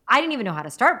I didn't even know how to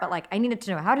start, but like I needed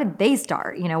to know, how did they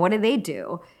start? What did they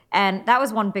do? And that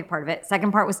was one big part of it.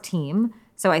 Second part was team.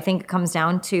 So I think it comes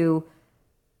down to,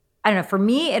 I don't know, for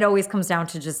me, it always comes down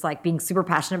to just like being super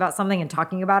passionate about something and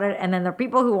talking about it. And then the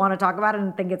people who want to talk about it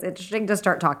and think it's interesting to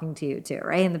start talking to you too,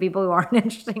 right? And the people who aren't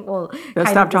interesting will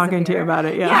stop talking to you about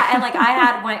it. Yeah. And like I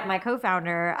had my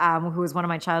co-founder, who was one of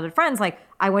my childhood friends, like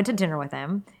I went to dinner with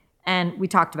him and we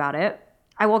talked about it.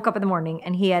 I woke up in the morning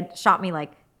and he had shot me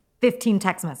like 15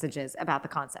 text messages about the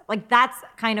concept. Like that's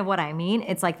kind of what I mean.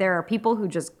 It's like there are people who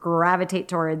just gravitate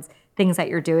towards things that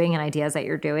you're doing and ideas that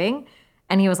you're doing.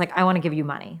 And he was like, I want to give you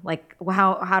money. Like,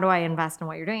 how do I invest in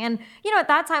what you're doing? And, at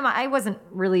that time, I wasn't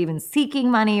really even seeking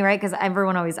money, right? Because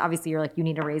everyone always, obviously, you're like, you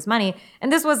need to raise money. And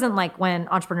this wasn't like when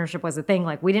entrepreneurship was a thing.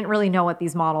 Like, we didn't really know what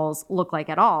these models look like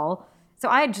at all. So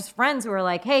I had just friends who were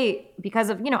like, hey, because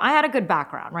of, I had a good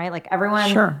background, right? Like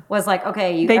everyone was like,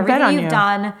 okay,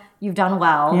 everything you've done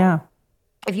well. Yeah.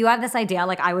 If you have this idea,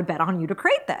 like I would bet on you to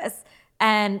create this.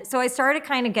 And so I started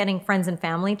kind of getting friends and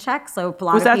family checks. So a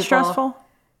lot was of that people, stressful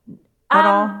at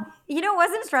all? It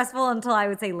wasn't stressful until I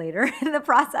would say later in the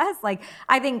process. Like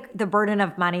I think the burden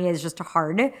of money is just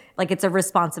hard. Like it's a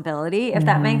responsibility, if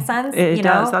that makes sense. It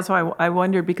does. That's why I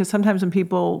wondered, because sometimes when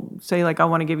people say like, I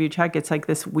want to give you a check, it's like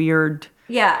this weird.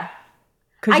 Yeah.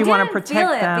 Because you want to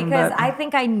protect them. Because I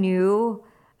think I knew,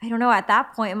 I don't know, at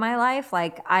that point in my life,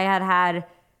 like I had,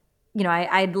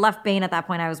 I'd left Bain at that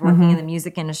point. I was working in the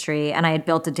music industry and I had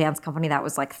built a dance company that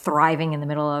was like thriving in the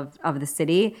middle of the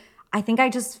city. I think I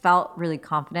just felt really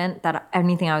confident that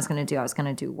anything I was going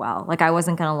to do well. Like I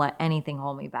wasn't going to let anything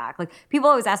hold me back. Like people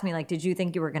always ask me like, did you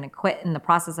think you were going to quit in the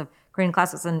process of creating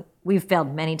ClassPass? And we've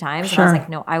failed many times. Sure. And I was like,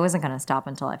 no, I wasn't going to stop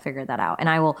until I figured that out. And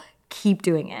I will keep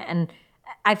doing it. And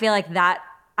I feel like that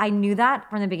I knew that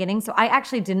from the beginning. So I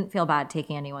actually didn't feel bad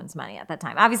taking anyone's money at that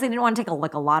time. Obviously I didn't want to take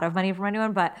a lot of money from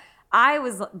anyone, but I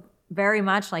was very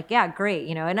much like, yeah, great,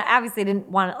 and obviously didn't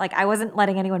want, like, I wasn't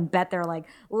letting anyone bet their like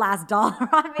last dollar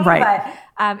on me, right.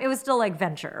 But it was still like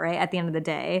venture, right, at the end of the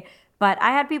day. But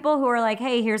I had people who were like,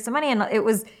 hey, here's some money, and it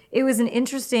was an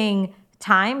interesting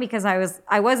time because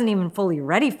I wasn't even fully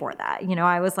ready for that.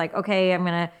 I was like, okay,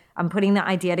 I'm putting the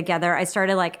idea together. I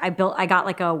started like, I got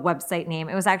like a website name.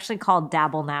 It was actually called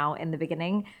Dabble Now in the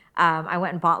beginning. I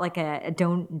went and bought like a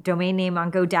domain name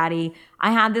on GoDaddy.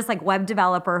 I had this like web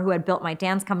developer who had built my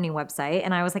dance company website.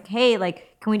 And I was like, hey,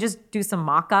 like, can we just do some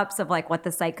mock-ups of like what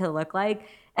the site could look like?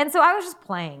 And so I was just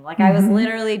playing. Like I was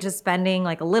literally just spending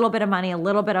like a little bit of money, a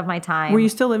little bit of my time. Were you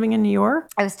still living in New York?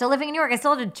 I was still living in New York. I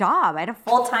still had a job. I had a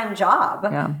full-time job,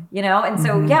 Yeah. And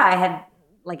so, yeah, I had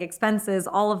like expenses,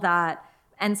 all of that.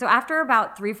 And so after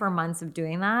about 3-4 months of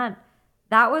doing that,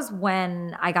 that was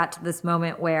when I got to this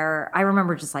moment where I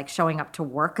remember just like showing up to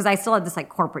work because I still had this like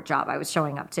corporate job I was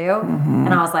showing up to.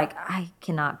 And I was like, I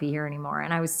cannot be here anymore.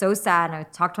 And I was so sad. And I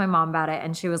talked to my mom about it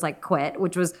and she was like, quit,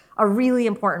 which was a really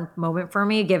important moment for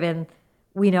me, given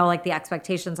we know like the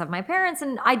expectations of my parents.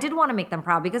 And I did want to make them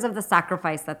proud because of the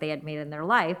sacrifice that they had made in their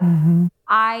life.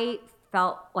 I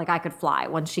felt like I could fly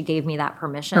when she gave me that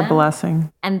permission. A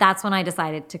blessing. And that's when I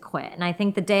decided to quit. And I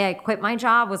think the day I quit my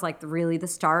job was like really the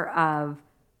start of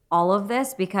all of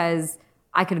this because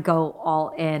I could go all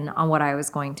in on what I was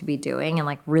going to be doing and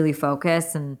like really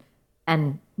focus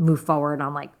and move forward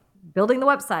on like building the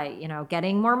website, you know,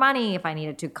 getting more money if I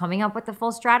needed to, coming up with the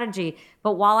full strategy.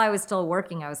 But while I was still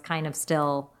working, I was kind of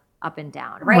still up and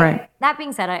down, right? That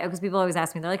being said, because people always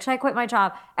ask me, they're like, should I quit my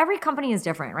job? Every company is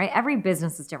different, right? Every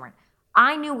business is different.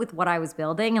 I knew with what I was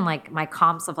building and like my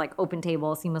comps of like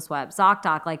OpenTable, Seamless Web,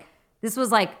 ZocDoc, like this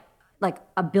was like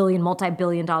a billion,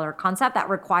 multi-billion dollar concept that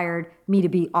required me to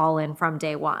be all in from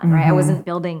day one, right? I wasn't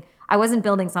building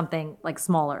something like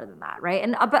smaller than that, right?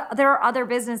 And but there are other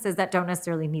businesses that don't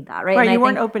necessarily need that, right? Right, and you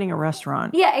weren't opening a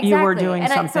restaurant. Yeah, exactly. You were doing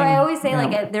something. So I always say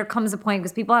like there comes a point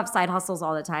because people have side hustles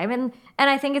all the time, and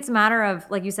I think it's a matter of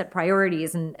like you said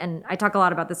priorities, and I talk a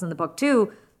lot about this in the book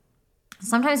too.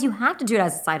 Sometimes you have to do it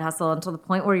as a side hustle until the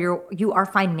point where you are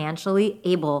financially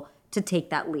able to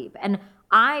take that leap. And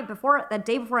that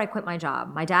day before I quit my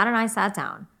job, my dad and I sat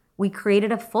down. We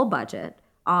created a full budget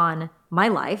on my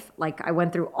life. Like I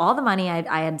went through all the money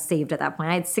I had saved at that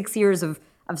point. I had 6 years of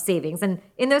savings. And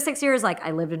in those 6 years, like I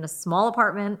lived in a small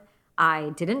apartment.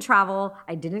 I didn't travel.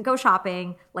 I didn't go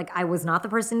shopping. Like I was not the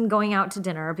person going out to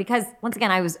dinner because once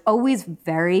again, I was always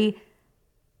very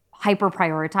hyper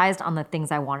prioritized on the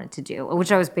things I wanted to do,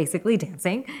 which I was basically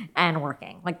dancing and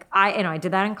working. Like I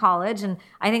did that in college. And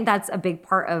I think that's a big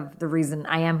part of the reason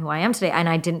I am who I am today. And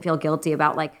I didn't feel guilty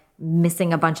about like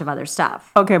missing a bunch of other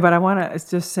stuff. Okay, but I want to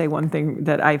just say one thing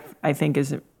that I think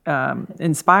is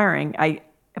inspiring.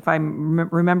 If I'm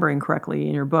remembering correctly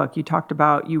in your book, you talked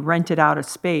about you rented out a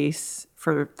space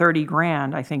for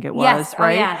 $30,000, I think it was, yes.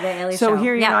 right? Oh, yeah, the Ailey so show.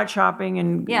 here you're not shopping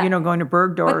and going to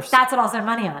Bergdorf's. But that's what I'll spend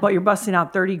money on. But you're busting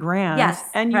out $30,000. Yes,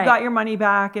 and you got your money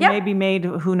back and maybe made,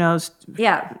 who knows,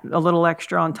 a little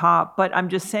extra on top. But I'm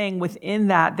just saying within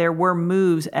that there were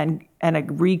moves and a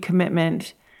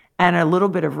recommitment and a little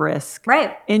bit of risk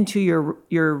into your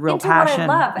real into passion.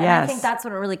 What I love. And I think that's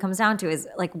what it really comes down to is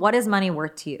like, what is money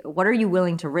worth to you? What are you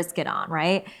willing to risk it on,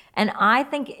 right? And I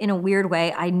think in a weird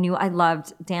way, I knew I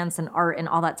loved dance and art and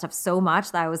all that stuff so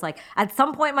much that I was like, at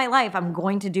some point in my life, I'm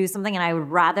going to do something and I would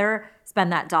rather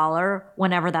spend that dollar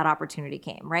whenever that opportunity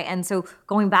came, right? And so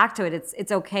going back to it,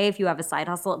 it's okay if you have a side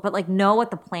hustle, but like know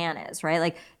what the plan is, right?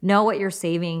 Like know what you're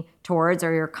saving towards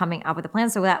or you're coming up with a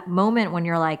plan. So that moment when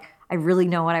you're like, I really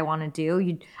know what I want to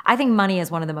do. I think money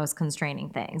is one of the most constraining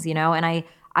things, you know? And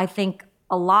I think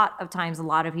a lot of times, a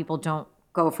lot of people don't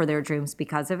go for their dreams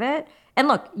because of it. And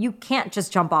look, you can't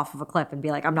just jump off of a cliff and be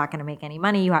like, I'm not going to make any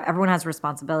money. Everyone has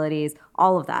responsibilities,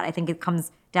 all of that. I think it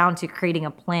comes down to creating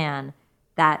a plan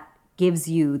that gives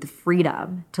you the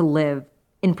freedom to live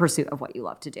in pursuit of what you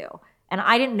love to do. And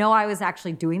I didn't know I was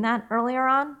actually doing that earlier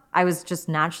on. I was just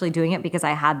naturally doing it because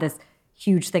I had this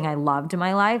huge thing I loved in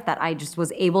my life that I just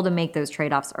was able to make those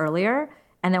trade-offs earlier.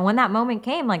 And then when that moment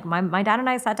came, like my dad and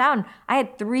I sat down, I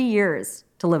had 3 years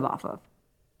to live off of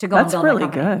to go and build really my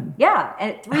company. good. Yeah,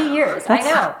 and 3 years. I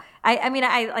know.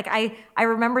 I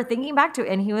remember thinking back to it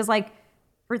and he was like,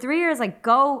 for 3 years, like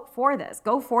go for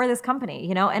this company,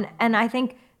 you know? And I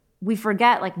think we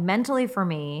forget like mentally for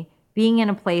me, being in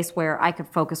a place where I could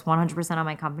focus 100% on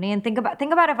my company and think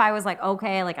about if I was like,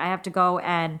 okay, like I have to go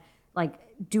and like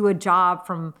do a job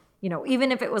from, you know,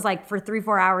 even if it was like for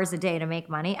 3-4 hours a day to make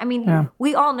money. I mean,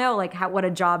 we all know like what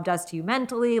a job does to you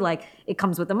mentally. Like it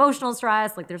comes with emotional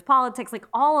stress, like there's politics, like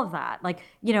all of that. Like,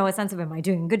 you know, a sense of, am I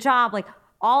doing a good job? Like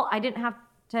I didn't have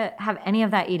to have any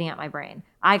of that eating at my brain.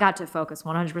 I got to focus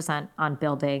 100% on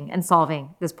building and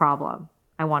solving this problem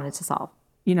I wanted to solve.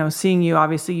 You know, seeing you,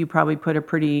 obviously you probably put a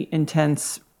pretty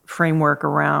intense framework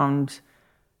around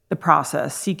the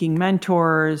process, seeking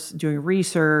mentors, doing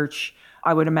research.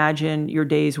 I would imagine your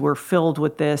days were filled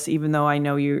with this, even though I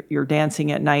know you're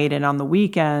dancing at night and on the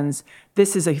weekends.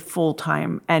 This is a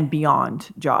full-time and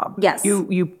beyond job. Yes.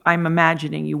 I'm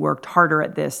imagining you worked harder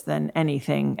at this than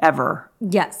anything ever.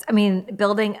 Yes. I mean,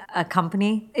 building a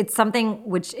company, it's something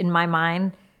which in my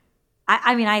mind,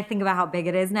 I think about how big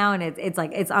it is now and it's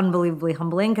like, it's unbelievably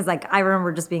humbling because like, I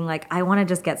remember just being like, I want to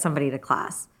just get somebody to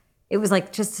class. It was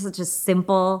like just such a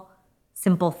simple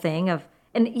thing of,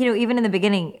 and, you know, even in the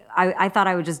beginning, I thought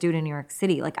I would just do it in New York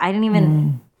City. Like, I didn't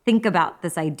even think about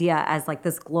this idea as like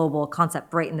this global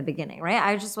concept right in the beginning, right?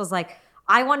 I just was like,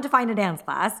 I wanted to find a dance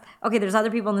class. Okay, there's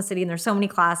other people in the city and there's so many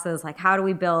classes. Like, how do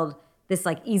we build this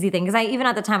like easy thing? Because even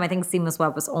at the time, I think Seamless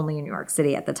Web was only in New York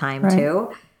City at the time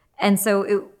too. And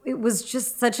so it was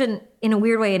just such in a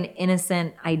weird way, an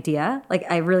innocent idea. Like,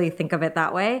 I really think of it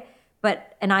that way.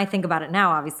 And I think about it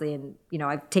now, obviously, and,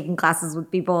 I've taken classes with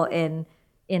people in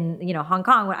Hong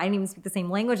Kong where I didn't even speak the same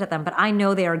language at them, but I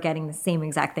know they are getting the same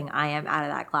exact thing I am out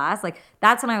of that class. Like,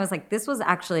 that's when I was like, this was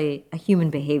actually a human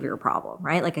behavior problem,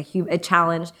 right? Like a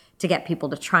challenge to get people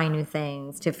to try new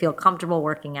things, to feel comfortable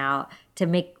working out, to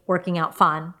make working out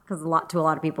fun, because to a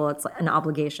lot of people, it's an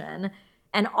obligation.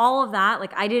 And all of that,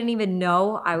 like, I didn't even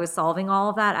know I was solving all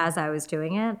of that as I was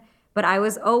doing it, but I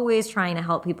was always trying to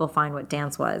help people find what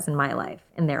dance was in my life,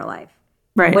 in their life.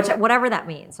 Right. Whatever that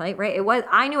means, right?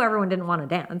 I knew everyone didn't want to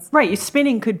dance. Right.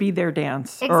 Spinning could be their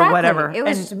dance Exactly. or whatever. It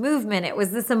was just movement. It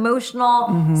was this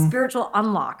emotional, spiritual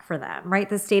unlock for them, right?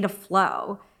 The state of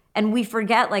flow. And we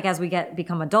forget, like, as we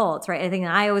become adults, right? I think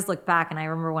I always look back and I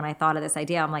remember when I thought of this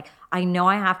idea, I'm like, I know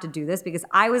I have to do this because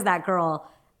I was that girl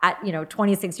at,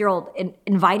 26-year-old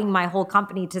inviting my whole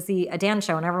company to see a dance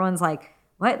show. And everyone's like,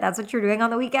 what? That's what you're doing on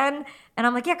the weekend? And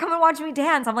I'm like, yeah, come and watch me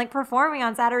dance. I'm like performing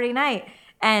on Saturday night.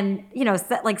 And,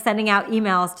 sending out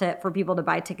emails for people to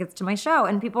buy tickets to my show.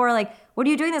 And people were like, what are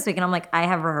you doing this week? And I'm like, I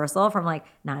have rehearsal from like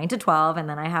 9 to 12. And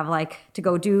then I have to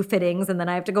go do fittings. And then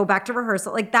I have to go back to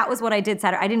rehearsal. Like, that was what I did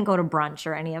Saturday. I didn't go to brunch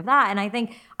or any of that. And I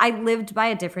think I lived by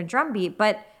a different drumbeat.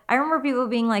 But I remember people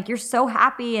being like, you're so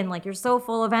happy and like, you're so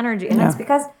full of energy. And it's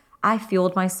because I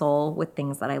fueled my soul with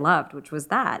things that I loved, which was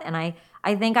that. And I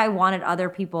think I wanted other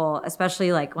people,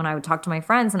 especially like when I would talk to my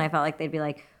friends and I felt like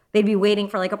they'd be waiting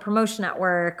for like a promotion at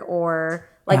work or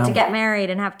like to get married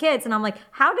and have kids. And I'm like,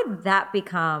 how did that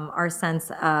become our sense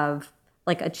of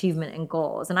like achievement and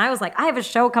goals? And I was like, I have a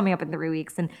show coming up in 3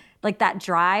 weeks. And like that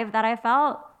drive that I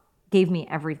felt gave me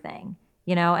everything,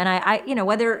 and I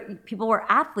whether people were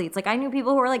athletes, like I knew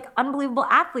people who were like unbelievable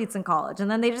athletes in college and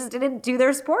then they just didn't do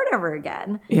their sport ever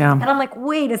again. Yeah. And I'm like,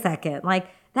 wait a second, like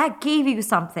that gave you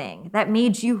something that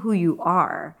made you who you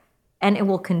are. And it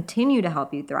will continue to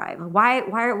help you thrive.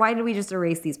 Why did we just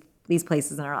erase these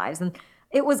places in our lives? And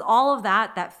it was all of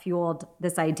that fueled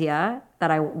this idea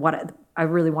that I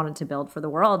really wanted to build for the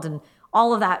world. And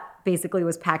all of that basically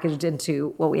was packaged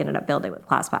into what we ended up building with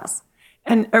ClassPass.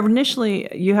 And initially,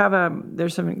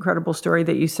 there's some incredible story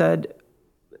that you said.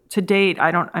 To date,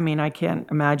 I can't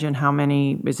imagine how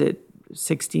many, is it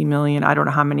 60 million? I don't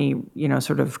know how many,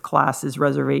 sort of classes,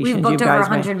 reservations We've booked you guys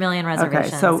over 100 million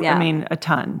reservations. Okay, so yeah. a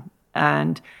ton.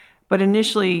 But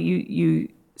initially, you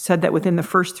said that within the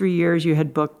first 3 years you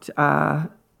had booked I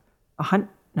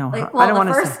don't want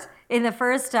to say. In the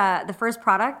first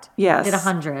product, yes, did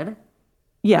 100.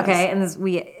 Yes. Okay, and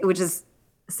which is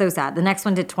so sad. The next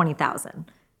one did 20,000,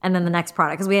 and then the next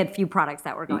product, because we had few products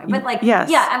that were going. But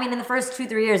in the first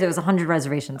 2-3 years, it was 100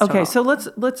 reservations. Okay, total.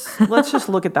 so let's just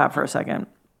look at that for a second.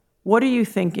 What are you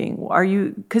thinking?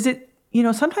 Because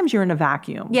sometimes you're in a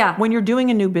vacuum. Yeah. When you're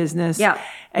doing a new business. Yeah.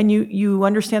 And you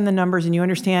understand the numbers and you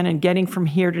understand and getting from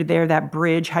here to there, that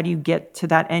bridge, how do you get to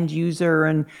that end user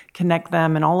and connect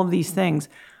them and all of these things.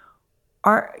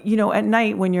 At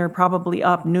night when you're probably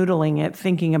up noodling it,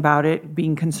 thinking about it,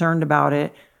 being concerned about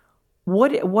it,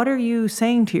 what are you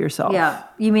saying to yourself? Yeah.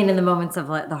 You mean in the moments of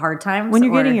the hard times? When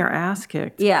you're getting your ass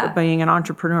kicked being an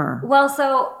entrepreneur. Well,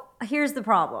 so here's the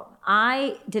problem.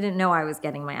 I didn't know I was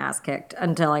getting my ass kicked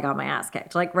until I got my ass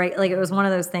kicked. Like it was one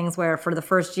of those things where for the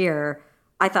first year,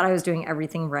 I thought I was doing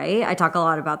everything right. I talk a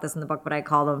lot about this in the book, but I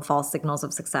call them false signals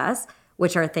of success,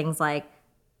 which are things like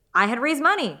I had raised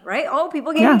money, right? Oh,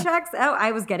 people gave me checks. Oh,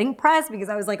 I was getting press because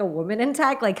I was like a woman in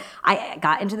tech. Like I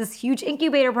got into this huge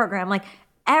incubator program. Like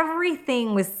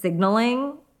everything was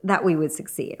signaling that we would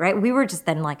succeed, right? We were just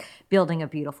then like building a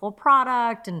beautiful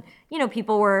product and,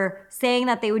 people were saying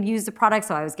that they would use the product.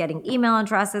 So I was getting email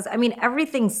addresses. I mean,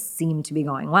 everything seemed to be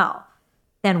going well.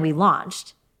 Then we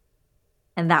launched.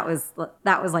 And that was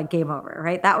like game over,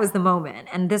 right? That was the moment.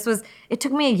 And it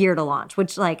took me a year to launch,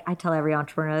 which like I tell every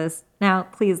entrepreneur this now,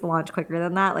 please launch quicker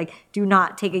than that. Like do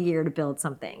not take a year to build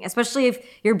something, especially if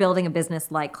you're building a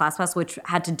business like ClassPass, which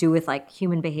had to do with like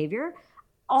human behavior.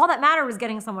 All that mattered was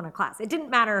getting someone a class. It didn't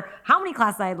matter how many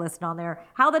classes I had listed on there,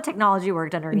 how the technology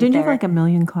worked underneath Didn't you have like 1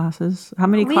 million classes? How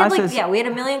many classes? We had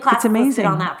 1 million classes listed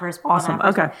on that first. Awesome.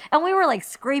 Okay. And we were like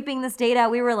scraping this data.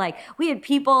 We had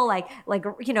people like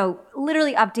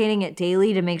literally updating it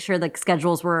daily to make sure like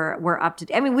schedules were up to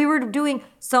date. I mean, we were doing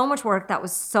so much work that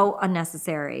was so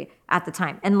unnecessary at the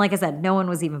time. And like I said, no one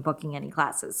was even booking any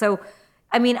classes. So,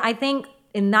 I mean, I think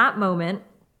in that moment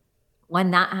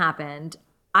when that happened,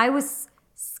 I was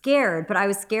scared, but I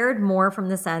was scared more from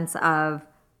the sense of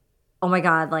oh my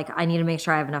God, like I need to make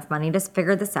sure I have enough money to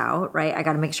figure this out, right? I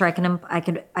got to make sure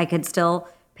I could still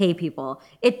pay people.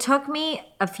 It took me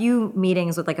a few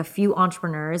meetings with like a few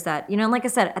entrepreneurs that, you know, and like I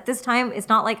said, at this time, it's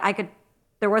not like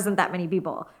there wasn't that many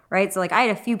people, right? So like I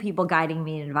had a few people guiding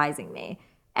me and advising me.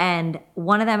 And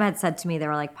one of them had said to me, they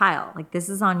were like, Payal, like this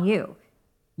is on you.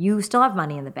 You still have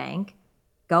money in the bank.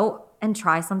 Go and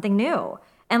try something new.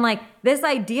 And like this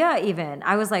idea even,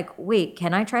 I was like, wait,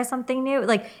 can I try something new?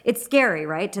 Like it's scary,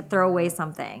 right? To throw away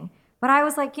something. But I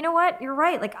was like, you know what? You're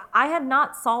right. Like I had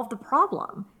not solved the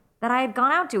problem that I had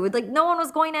gone out to. Like no one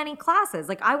was going to any classes.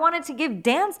 Like I wanted to give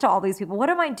dance to all these people. What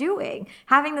am I doing?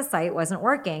 Having the site wasn't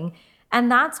working. And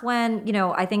that's when, you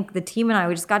know, I think the team and I,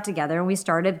 we just got together and we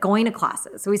started going to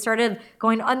classes. So we started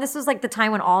going, and this was like the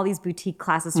time when all these boutique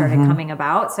classes started coming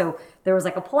about. So there was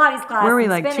like a Pilates class. Where were we,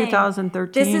 like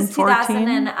 2013, This is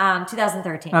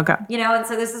 2013. Okay. You know, and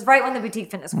so this is right when the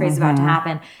boutique fitness craze is about to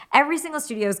happen. Every single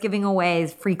studio is giving away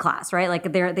free class, right?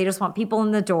 Like they just want people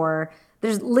in the door.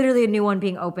 There's literally a new one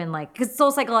being open, like, because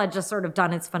SoulCycle had just sort of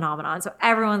done its phenomenon. So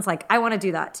everyone's like, I want to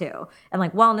do that too. And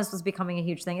like wellness was becoming a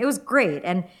huge thing. It was great.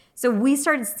 And so we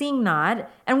started seeing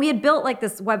that. And we had built like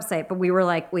this website, but we were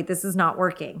like, wait, this is not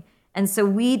working. And so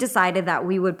we decided that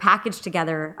we would package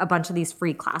together a bunch of these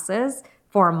free classes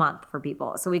for a month for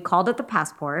people. So we called it the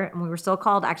Passport. And we were still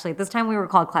called, actually, at this time we were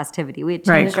called Classtivity. We had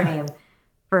changed our name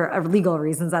for legal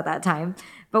reasons at that time.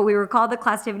 But we were called the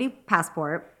Classtivity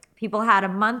Passport. People had a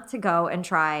month to go and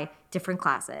try different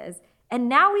classes. And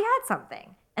now we had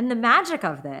something. And the magic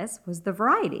of this was the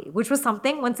variety, which was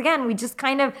something, once again, we just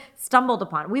kind of stumbled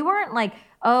upon. We weren't like,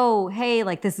 oh, hey,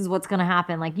 like this is what's going to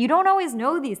happen. Like you don't always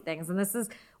know these things. And this is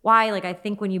why, like, I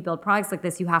think when you build products like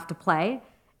this, you have to play.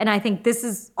 And I think this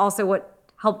is also what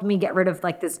helped me get rid of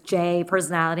like this J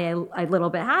personality I little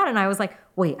bit had. And I was like,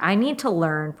 wait, I need to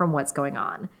learn from what's going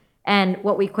on. And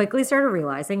what we quickly started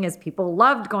realizing is people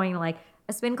loved going to like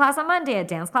a spin class on Monday, a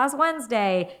dance class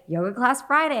Wednesday, yoga class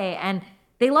Friday. And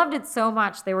they loved it so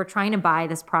much, they were trying to buy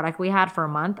this product we had for a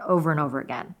month over and over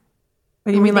again.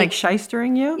 What, you mean like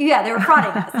shystering you? Yeah, they were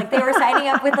frauding us. Like they were signing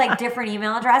up with like different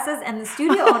email addresses, and the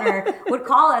studio owner would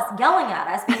call us, yelling at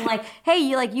us, being like, "Hey,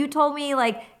 you told me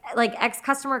like X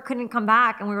customer couldn't come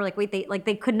back," and we were like, "Wait,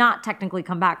 they could not technically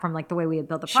come back from like the way we had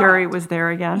built the product." Sherry was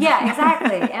there again. Yeah,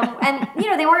 exactly. and you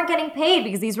know they weren't getting paid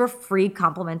because these were free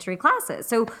complimentary classes.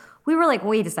 So we were like,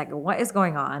 "Wait a second, what is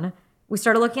going on?" We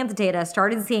started looking at the data,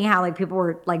 started seeing how like people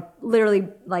were like literally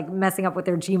like messing up with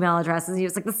their Gmail addresses. It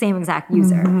was like the same exact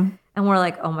user. And we're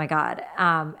like, oh my God.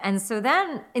 And so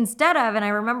then instead of, and I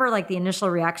remember like the initial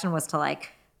reaction was to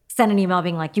like send an email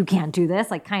being like, you can't do this,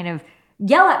 like kind of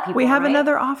yell at people. We have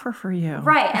another offer for you.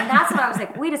 Right. And that's when I was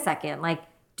like, wait a second, like,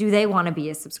 do they want to be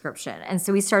a subscription? And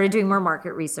so we started doing more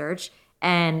market research,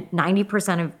 and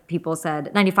 90% of people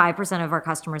said, 95% of our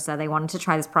customers said they wanted to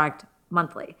try this product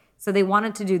monthly. So they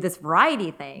wanted to do this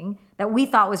variety thing that we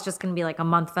thought was just going to be like a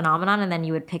month phenomenon, and then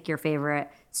you would pick your favorite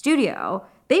studio.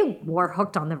 They were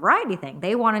hooked on the variety thing.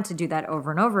 They wanted to do that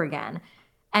over and over again.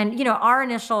 And, you know, our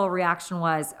initial reaction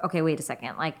was, okay, wait a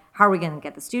second. Like, how are we going to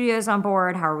get the studios on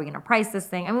board? How are we going to price this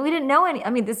thing? I mean, we didn't know any.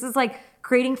 I mean, this is like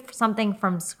creating something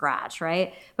from scratch,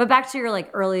 right? But back to your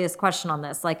like earliest question on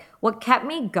this, like what kept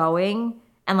me going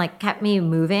and like kept me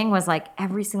moving was like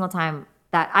every single time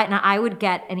that I would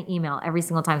get an email every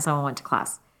single time someone went to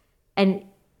class. And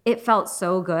it felt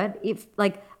so good. If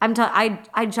like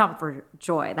I jumped for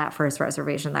joy that first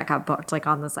reservation that got booked like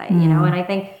on the site, you know. And I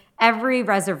think every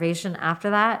reservation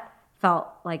after that felt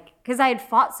like, because I had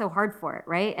fought so hard for it,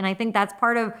 right? And I think that's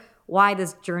part of why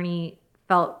this journey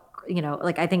felt, you know,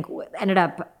 like I think ended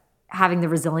up having the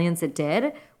resilience it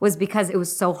did was because it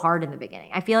was so hard in the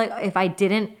beginning. I feel like if I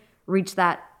didn't reach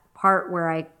that part where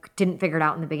I didn't figure it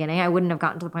out in the beginning, I wouldn't have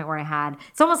gotten to the point where I had.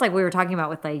 It's almost like we were talking about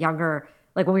with the younger,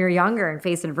 like when we were younger and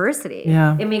faced adversity.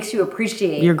 Yeah. It makes you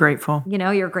appreciate. You're grateful. You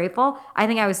know, you're grateful. I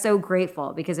think I was so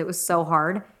grateful because it was so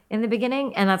hard in the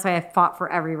beginning, and that's why I fought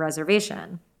for every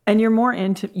reservation. And you're more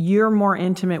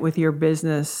intimate with your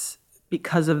business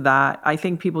because of that. I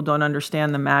think people don't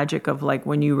understand the magic of like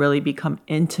when you really become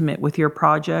intimate with your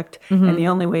project, and the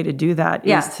only way to do that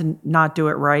is to not do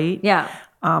it right. Yeah.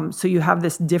 So you have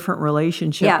this different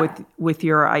relationship with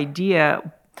your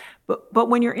idea, but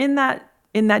when you're in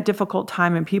that difficult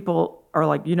time and people are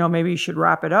like, you know, maybe you should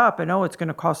wrap it up, and it's going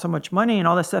to cost so much money and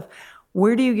all this stuff.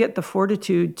 Where do you get the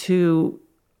fortitude to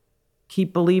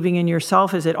keep believing in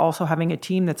yourself? Is it also having a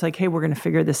team that's like, hey, we're going to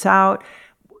figure this out?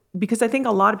 Because I think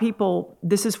a lot of people,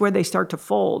 this is where they start to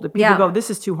fold. People go, this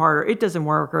is too hard, or it doesn't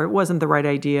work, or it wasn't the right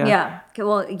idea. Yeah.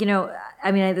 Well, you know,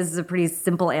 I mean, this is a pretty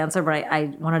simple answer, but I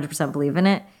 100% believe in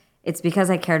it. It's because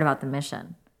I cared about the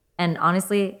mission. And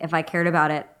honestly, if I cared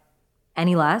about it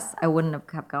any less, I wouldn't have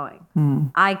kept going.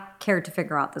 I cared to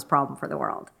figure out this problem for the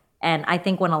world. And I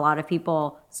think when a lot of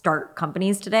people start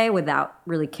companies today without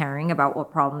really caring about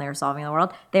what problem they're solving in the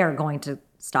world, they are going to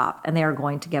stop and they are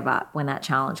going to give up when that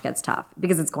challenge gets tough,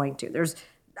 because it's going to.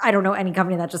 I don't know any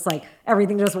company that just like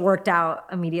everything just worked out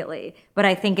immediately. But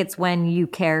I think it's when you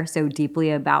care so deeply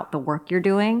about the work you're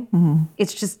doing,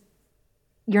 it's just,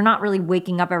 you're not really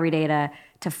waking up every day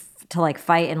to like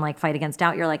fight and like fight against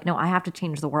doubt. You're like, no, I have to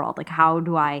change the world. Like, how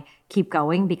do I keep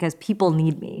going? Because people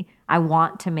need me. I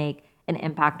want to make an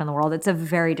impact on the world. It's a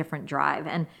very different drive.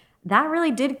 And that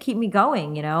really did keep me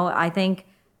going. You know, I think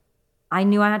I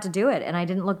knew I had to do it and I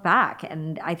didn't look back.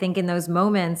 And I think in those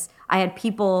moments, I had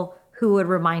people who would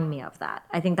remind me of that.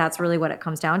 I think that's really what it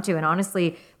comes down to. And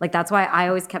honestly, like, that's why I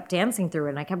always kept dancing through it.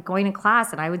 And I kept going to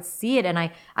class and I would see it. And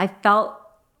I felt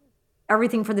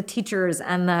everything for the teachers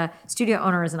and the studio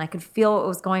owners. And I could feel what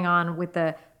was going on with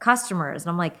the customers. And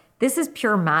I'm like, this is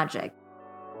pure magic.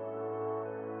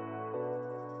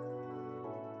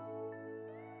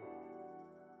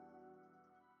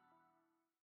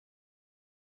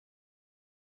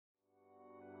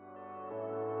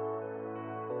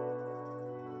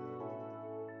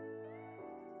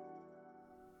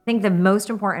 I think the most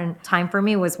important time for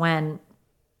me was when,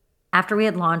 after we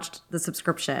had launched the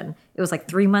subscription, it was like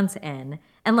 3 months in.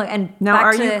 And look, and now,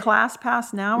 are you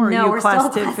ClassPass now, or no, are you we're still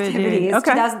Classtivity. It's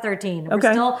Okay. 2013.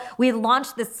 We had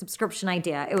launched this subscription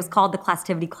idea. It was called the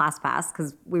Classtivity ClassPass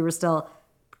because we were still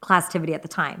Classtivity at the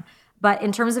time. But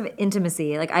in terms of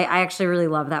intimacy, like I actually really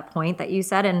love that point that you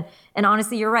said. And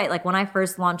honestly, you're right. Like when I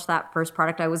first launched that first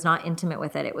product, I was not intimate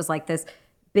with it. It was like this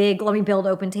big, let me build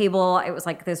open table. It was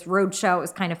like this road show. It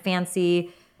was kind of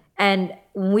fancy. And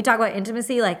when we talk about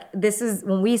intimacy, like this is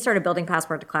when we started building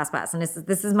Passport to ClassPass, and this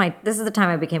is the time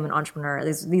I became an entrepreneur.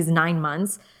 These 9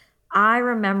 months, I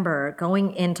remember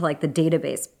going into like the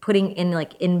database, putting in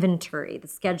like inventory, the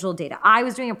scheduled data. I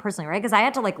was doing it personally, right? Because I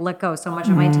had to like let go so much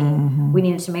of my team. We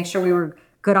needed to make sure we were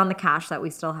good on the cash that we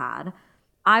still had.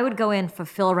 I would go in,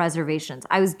 fulfill reservations.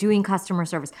 I was doing customer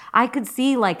service. I could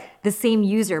see like the same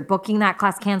user booking that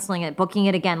class, canceling it, booking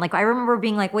it again. Like I remember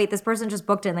being like, wait, this person just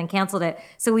booked it and then canceled it.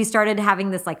 So we started having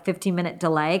this like 15-minute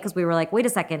delay because we were like, wait a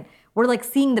second, we're like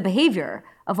seeing the behavior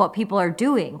of what people are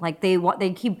doing. Like they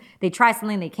try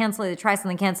something, they cancel it, they try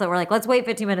something, cancel it. We're like, let's wait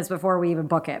 15 minutes before we even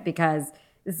book it because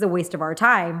this is a waste of our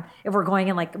time if we're going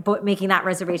and like making that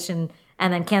reservation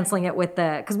and then canceling it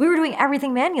because we were doing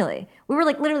everything manually. We were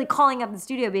like literally calling up the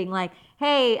studio being like,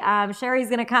 hey, Sherry's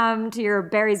going to come to your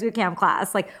Barry's Bootcamp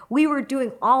class. Like we were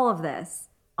doing all of this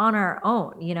on our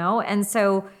own, you know? And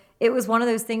so it was one of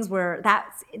those things where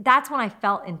that's when I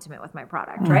felt intimate with my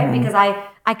product, right? Because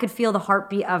I could feel the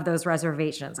heartbeat of those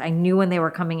reservations. I knew when they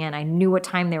were coming in. I knew what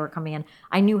time they were coming in.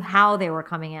 I knew how they were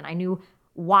coming in. I knew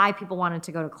why people wanted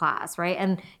to go to class, right?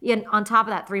 And on top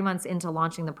of that, 3 months into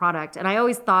launching the product, and I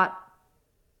always thought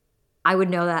I would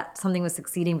know that something was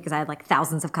succeeding because I had like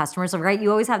thousands of customers, right?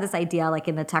 You always have this idea, like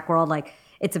in the tech world, like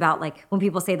it's about like when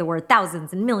people say the word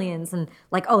thousands and millions and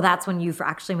like, oh, that's when you've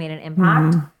actually made an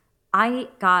impact. I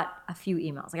got a few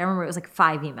emails. Like I remember it was like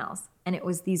 5 emails, and it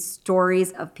was these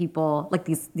stories of people, like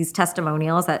these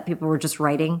testimonials that people were just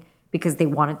writing because they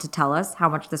wanted to tell us how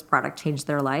much this product changed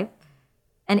their life.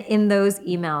 And in those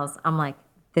emails, I'm like,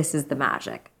 this is the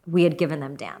magic. We had given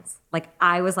them dance. Like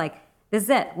I was like, this is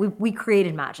it. We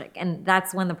created magic. And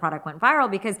that's when the product went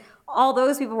viral because all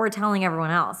those people were telling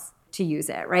everyone else to use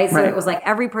it, right? So it was like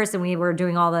every person, we were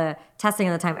doing all the testing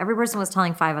at the time, every person was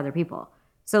telling 5 other people.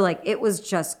 So like it was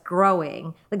just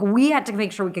growing. Like we had to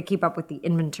make sure we could keep up with the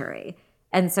inventory.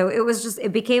 And so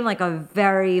it became like a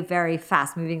very, very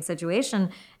fast moving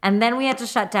situation. And then we had to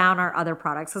shut down our other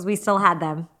products because we still had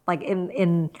them like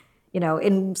in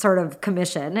sort of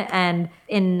commission. And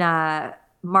in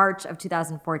March of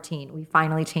 2014, we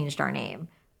finally changed our name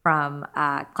from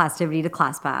Classtivity to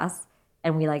ClassPass.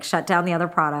 And we like shut down the other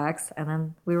products. And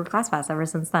then we were ClassPass ever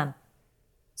since then.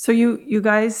 So you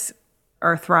guys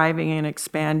are thriving and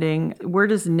expanding. Where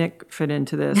does Nick fit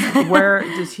into this? Where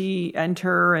does he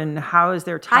enter, and how is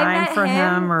there time for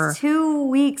him? Or 2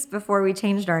 weeks before we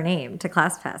changed our name to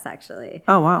ClassPass, actually.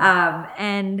 Oh wow!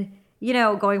 And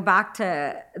going back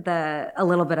to a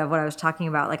little bit of what I was talking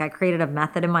about, like I created a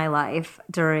method in my life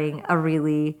during a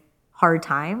really hard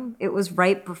time. It was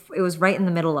right in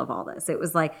the middle of all this. It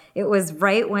was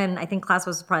right when I think Class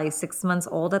was probably 6 months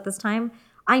old at this time.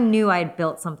 I knew I had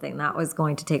built something that was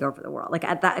going to take over the world. Like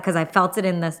at that, because I felt it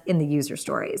in the user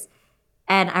stories.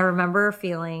 And I remember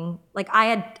feeling like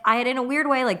I had in a weird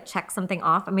way, like checked something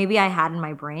off. Maybe I had in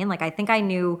my brain. Like I think I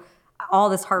knew all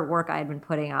this hard work I had been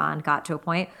putting on got to a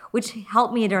point, which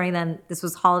helped me during then. This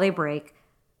was holiday break.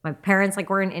 My parents like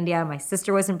were in India. My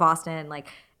sister was in Boston. Like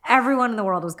everyone in the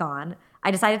world was gone.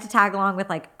 I decided to tag along with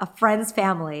like a friend's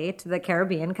family to the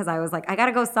Caribbean because I was like, I got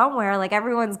to go somewhere. Like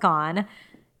everyone's gone.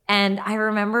 And I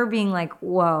remember being like,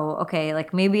 whoa, okay,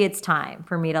 like maybe it's time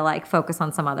for me to like focus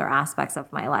on some other aspects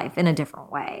of my life in a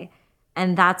different way.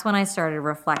 And that's when I started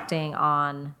reflecting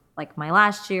on like my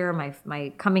last year,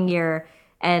 my coming year.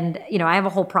 And, you know, I have a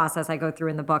whole process I go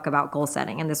through in the book about goal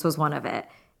setting, and this was one of it.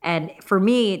 And for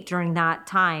me, during that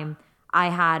time, I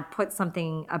had put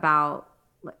something about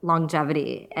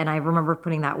longevity, and I remember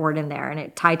putting that word in there, and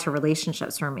it tied to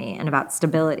relationships for me and about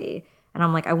stability. And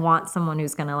I'm like, I want someone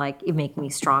who's gonna like make me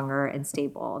stronger and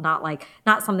stable,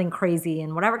 not something crazy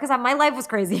and whatever, because my life was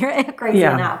crazy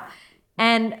enough.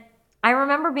 And I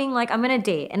remember being like, I'm gonna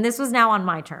date, and this was now on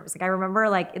my terms. Like I remember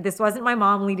like this wasn't my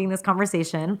mom leading this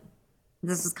conversation.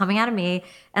 This was coming out of me,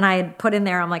 and I had put in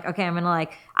there, I'm like, okay, I'm gonna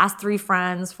like ask 3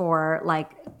 friends for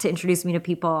like to introduce me to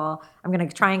people. I'm gonna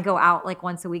try and go out like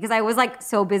once a week because I was like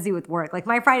so busy with work. Like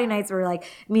my Friday nights were like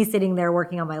me sitting there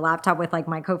working on my laptop with like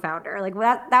my co-founder. Like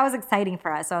that was exciting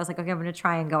for us. So I was like, okay, I'm gonna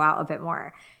try and go out a bit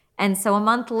more. And so a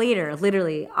month later,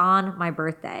 literally on my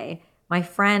birthday, my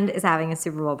friend is having a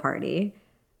Super Bowl party.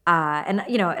 And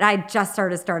you know, I just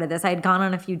started this. I had gone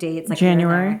on a few dates, like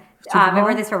January. My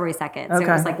birthday's February 2nd, so it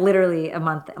was like literally a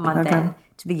month Okay. in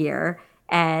to the year.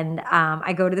 And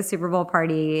I go to the Super Bowl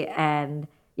party, and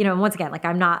you know, and once again, like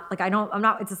I'm not.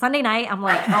 It's a Sunday night. I'm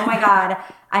like, oh my god,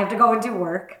 I have to go and do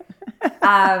work.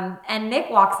 And Nick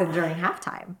walks in during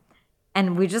halftime,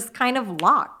 and we just kind of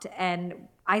locked. And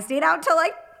I stayed out till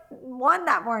like 1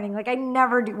 that morning. Like I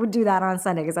never would do that on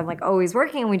Sunday because I'm like always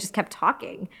working, and we just kept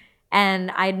talking.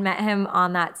 And I'd met him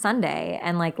on that Sunday,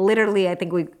 and like literally, I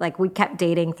think we kept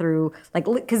dating through like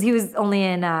because he was only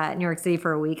in New York City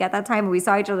for a week at that time. But we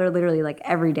saw each other literally like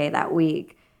every day that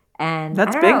week, and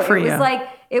That's I don't big know, for it you. was like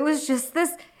it was just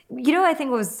this. You know, I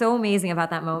think what was so amazing about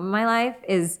that moment in my life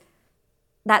is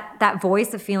that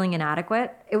voice of feeling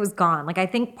inadequate. It was gone. Like I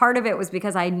think part of it was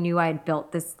because I knew I had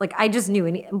built this. Like I just knew.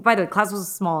 And by the way, class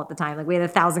was small at the time. Like we had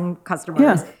 1,000 customers.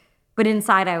 Yeah. But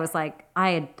inside I was like,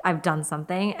 I've done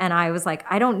something, and I was like,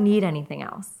 I don't need anything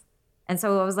else. And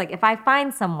so I was like, if I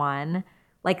find someone,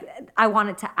 like I want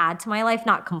it to add to my life,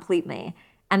 not completely.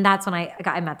 And that's when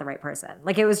I met the right person.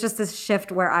 Like it was just this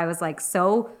shift where I was like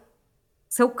so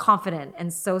confident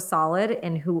and so solid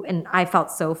in who, and I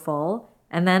felt so full.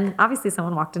 And then obviously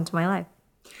someone walked into my life.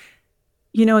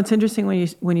 You know, it's interesting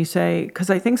when you say, because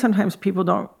I think sometimes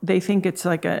people they think it's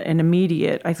like an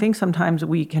immediate. I think sometimes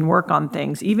we can work on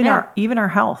things, even our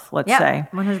health, let's say.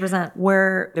 100%.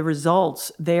 Where the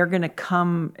results, they're going to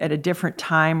come at a different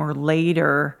time or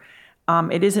later.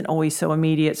 It isn't always so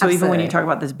immediate. So even when you talk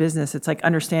about this business, it's like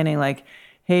understanding like,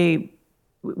 hey,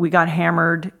 we got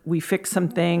hammered, we fixed some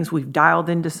things, we've dialed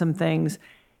into some things.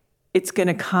 It's going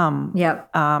to come. Yep.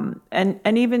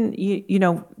 And even, you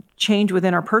know, change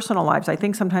within our personal lives. I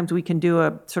think sometimes we can do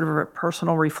a sort of a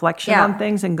personal reflection on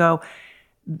things and go,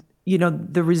 you know,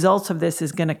 the results of this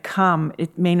is going to come.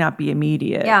 It may not be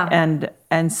immediate. Yeah.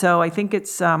 And so I think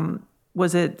it's,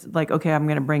 was it like, okay, I'm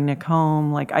going to bring Nick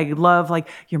home? Like, I love, like,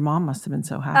 your mom must have been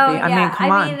so happy. Oh, yeah. I mean,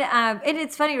 come on. And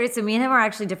it's funny, right? So me and him are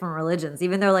actually different religions,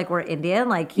 even though like we're Indian,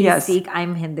 like he's Yes. Sikh,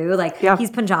 I'm Hindu, like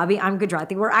he's Punjabi, I'm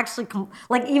Gujarati. We're actually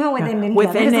like even within India,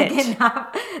 Within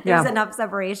there's enough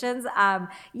separations. I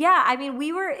mean,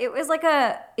 it was like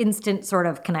a instant sort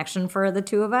of connection for the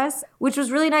two of us, which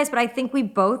was really nice. But I think we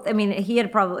both, I mean, he had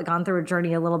probably gone through a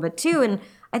journey a little bit too. And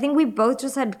I think we both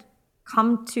just had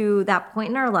come to that point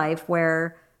in our life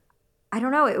where I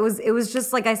don't know, it was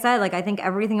just like I said, like I think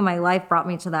everything in my life brought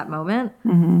me to that moment.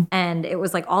 Mm-hmm. And it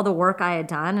was like all the work I had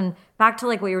done, and back to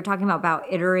like what you were talking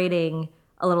about iterating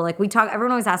a little. Like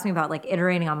everyone always asks me about like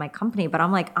iterating on my company, but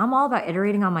I'm like, I'm all about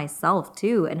iterating on myself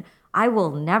too. And I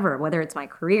will never, whether it's my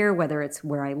career, whether it's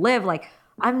where I live, like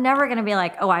I'm never going to be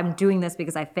like, oh, I'm doing this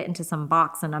because I fit into some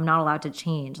box and I'm not allowed to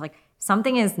change. Like if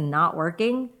something is not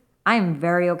working, I am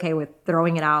very okay with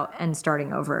throwing it out and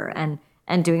starting over and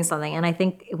doing something. And I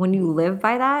think when you live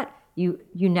by that, you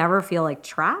never feel like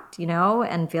trapped, you know,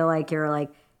 and feel like you're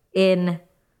like in,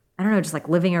 I don't know, just like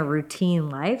living a routine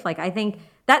life. Like I think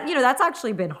that, you know, that's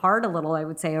actually been hard a little, I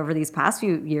would say, over these past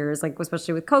few years, like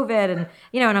especially with COVID and,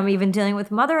 you know, and I'm even dealing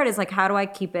with motherhood is like, how do I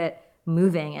keep it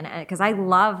moving? And because I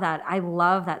love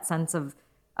that sense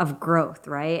of growth,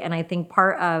 right? And I think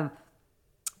part of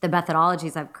the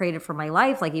methodologies I've created for my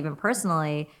life, like even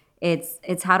personally,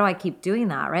 it's how do I keep doing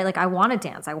that, right? Like I want to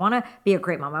dance. I want to be a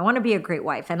great mom. I want to be a great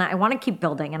wife. And I want to keep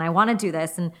building and I want to do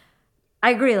this. And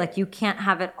I agree, like you can't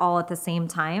have it all at the same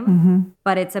time,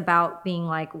 but it's about being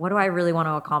like, what do I really want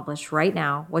to accomplish right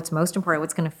now? What's most important?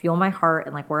 What's going to fuel my heart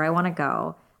and like where I want to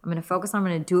go? I'm going to focus on, I'm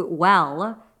going to do it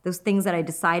well, those things that I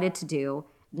decided to do,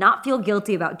 not feel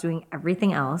guilty about doing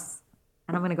everything else.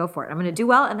 And I'm going to go for it. I'm going to do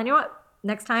well. And then you know what?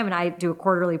 Next time, and I do a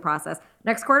quarterly process.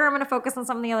 Next quarter, I'm going to focus on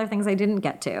some of the other things I didn't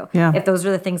get to. Yeah. If those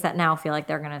are the things that now feel like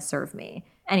they're going to serve me.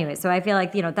 Anyway, so I feel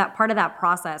like, that part of that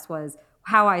process was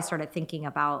how I started thinking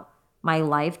about my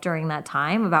life during that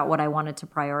time, about what I wanted to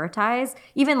prioritize.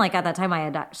 Even like at that time, I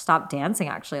had stopped dancing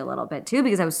actually a little bit too,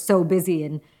 because I was so busy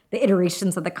in the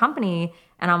iterations of the company.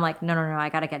 And I'm like, no, I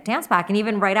got to get dance back. And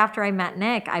even right after I met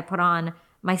Nick, I put on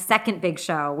my second big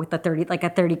show with a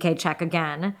 30K check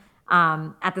again.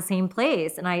 At the same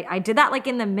place. And I did that like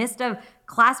in the midst of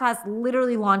ClassPass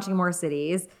literally launching more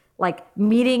cities, like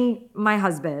meeting my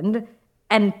husband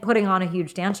and putting on a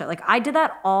huge dance show. Like I did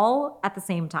that all at the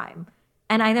same time.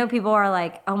 And I know people are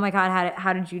like, oh my God,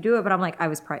 how did you do it? But I'm like, I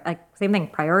was same thing,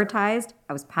 prioritized.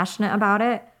 I was passionate about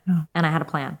it and I had a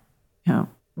plan. Yeah.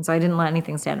 And so I didn't let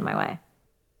anything stand in my way.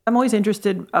 I'm always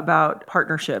interested about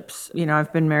partnerships.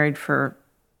 I've been married for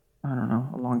I don't know,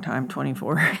 a long time,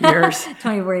 24 years.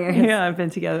 24 years. Yeah, I've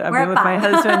been together. I've been with my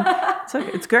husband. So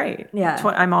it's great. Yeah.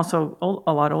 I'm also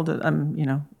a lot older.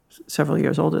 I'm, several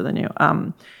years older than you.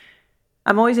 I'm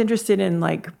always interested in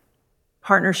like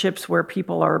partnerships where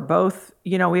people are both,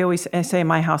 we always say in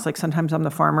my house, like sometimes I'm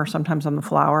the farmer, sometimes I'm the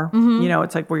flower. Mm-hmm.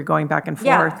 It's like we're going back and forth.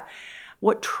 Yeah.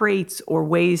 What traits or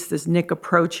ways does Nick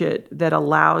approach it that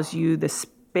allows you the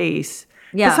space?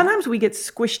 Yeah. Sometimes we get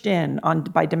squished in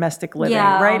by domestic living,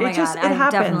 right? It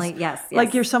happens. Definitely, yes.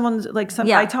 Like you're someone's like some.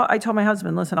 Yeah. I told my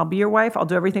husband, listen, I'll be your wife. I'll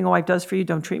do everything a wife does for you.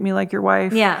 Don't treat me like your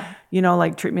wife. Yeah.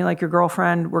 Like treat me like your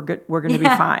girlfriend. We're good. We're going to be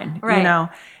fine. Right.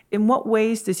 In what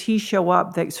ways does he show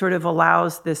up that sort of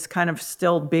allows this kind of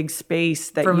still big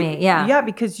space that for me? Yeah. Yeah,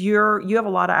 because you have a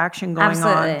lot of action going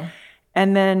on,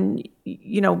 and then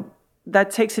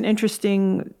that takes an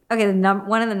interesting. Okay,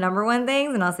 one of the number one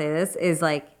things, and I'll say this is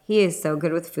like. He is so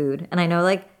good with food. And I know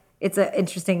like it's an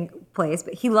interesting place,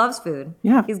 but he loves food.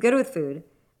 Yeah. He's good with food.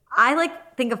 I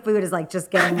like think of food as like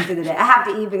just getting me through the day. I have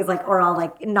to eat because like, or I'll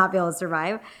like not be able to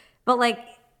survive. But like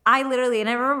I literally, and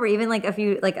I remember even like I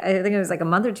think it was like a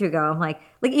month or two ago, I'm like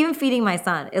even feeding my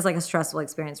son is like a stressful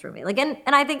experience for me. Like, and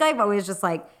I think I've always just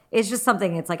like, it's just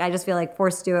something, it's like, I just feel like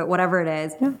forced to do it, whatever it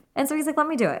is. Yeah. And so he's like, let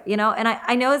me do it, and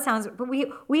I know it sounds, but we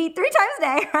eat 3 times a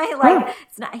day, right? Like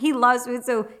it's not, he loves food.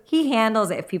 So he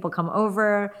handles it if people come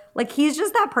over. Like he's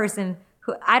just that person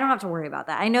who I don't have to worry about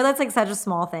that. I know that's like such a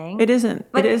small thing. It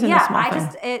isn't. But it isn't a small thing.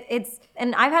 It's,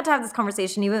 and I've had to have this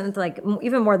conversation even with like,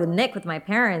 even more than Nick with my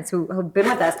parents who've been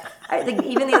with us. I think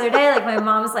even the other day, like my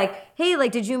mom's like, hey,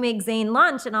 like, did you make Zane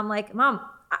lunch? And I'm like, Mom,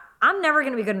 I'm never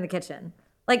going to be good in the kitchen.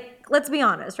 Like, let's be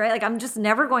honest, right? Like, I'm just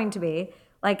never going to be.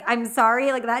 Like, I'm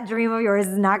sorry, like that dream of yours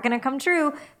is not going to come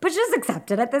true, but just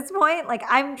accept it at this point. Like,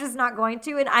 I'm just not going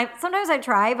to. And sometimes I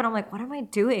try, but I'm like, what am I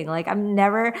doing? Like, I'm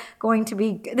never going to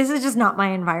be, this is just not my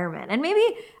environment. And maybe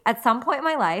at some point in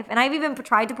my life, and I've even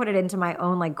tried to put it into my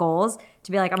own like goals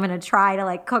to be like, I'm going to try to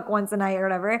like cook once a night or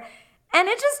whatever. And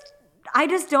I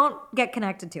just don't get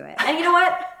connected to it. And you know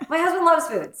what? My husband loves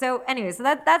food. So anyway, so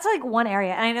that's like one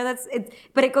area. And I know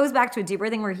but it goes back to a deeper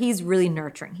thing where he's really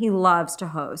nurturing. He loves to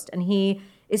host and he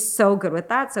is so good with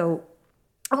that. So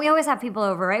and we always have people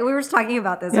over, right? We were just talking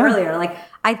about this earlier. Like,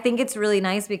 I think it's really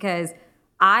nice because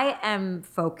I am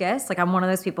focused. Like, I'm one of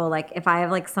those people, like, if I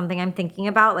have like something I'm thinking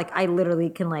about, like I literally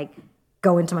can like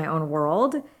go into my own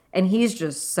world. And he's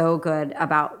just so good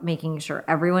about making sure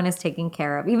everyone is taken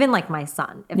care of, even like my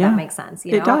son, if that makes sense,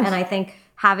 It does. And I think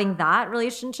having that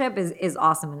relationship is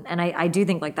awesome. And I do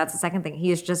think like that's the second thing. He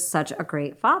is just such a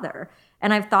great father.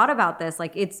 And I've thought about this,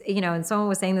 like it's, and someone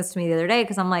was saying this to me the other day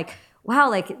because I'm like, wow,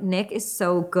 like Nick is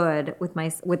so good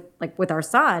with our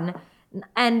son.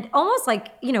 And almost like,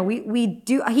 we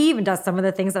do, he even does some of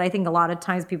the things that I think a lot of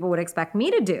times people would expect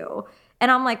me to do. And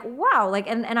I'm like, wow, like,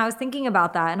 and I was thinking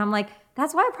about that and I'm like,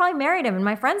 that's why I probably married him. And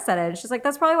my friend said it. She's like,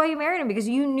 that's probably why you married him because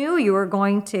you knew you were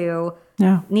going to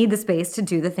need the space to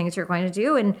do the things you're going to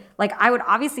do. And like, I would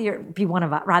obviously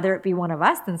rather it be one of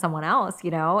us than someone else,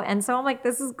 And so I'm like,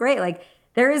 this is great. Like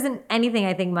there isn't anything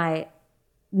I think my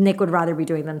Nick would rather be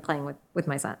doing than playing with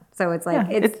my son. So it's like,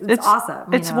 it's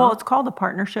awesome. It's called a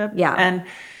partnership. Yeah. And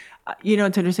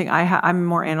it's interesting. I'm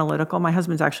more analytical. My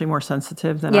husband's actually more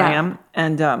sensitive than I am.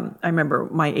 And I remember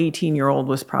my 18-year-old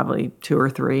was probably 2 or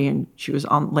 3, and she was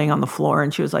laying on the floor,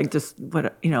 and she was like, just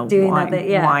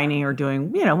whining or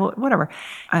doing, whatever.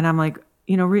 And I'm like,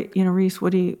 Reese,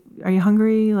 are you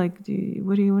hungry? Like, what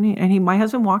do you want to eat? And my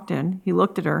husband walked in. He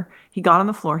looked at her. He got on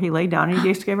the floor. He laid down, and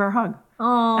he just gave her a hug.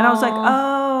 Aww. And I was like,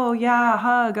 oh, yeah,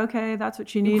 hug. Okay, that's what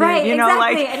she needed. Right,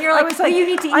 exactly. And you're like, you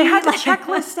need to eat. I had the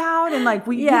checklist out and like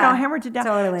we, hammered it down.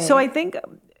 Totally. So I think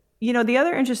The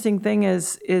other interesting thing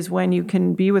is when you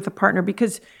can be with a partner,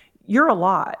 because you're a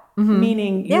lot,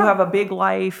 meaning you have a big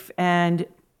life, and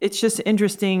it's just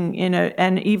interesting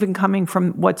and even coming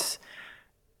from what's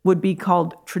would be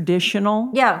called traditional.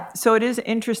 Yeah. So it is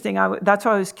interesting. That's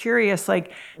why I was curious,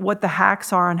 like what the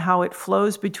hacks are and how it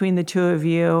flows between the two of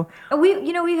you.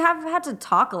 We have had to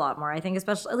talk a lot more, I think,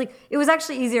 especially like it was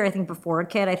actually easier, I think, before a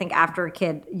kid. I think after a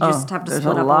kid, you just have to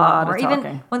split up a lot more.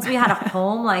 Even once we had a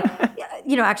home, like,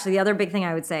 actually the other big thing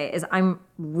I would say is I'm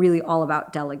really all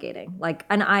about delegating. Like,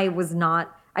 and I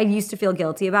used to feel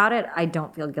guilty about it. I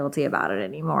don't feel guilty about it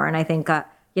anymore. And I think,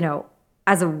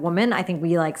 as a woman, I think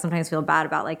we like sometimes feel bad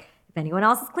about like if anyone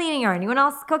else is cleaning or anyone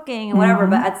else is cooking and whatever.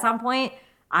 But at some point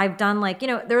I've done like,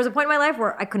 there was a point in my life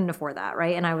where I couldn't afford that.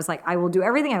 Right. And I was like, I will do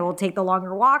everything. I will take the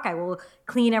longer walk. I will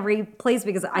clean every place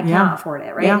because I cannot afford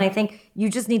it. Right. Yeah. And I think you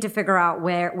just need to figure out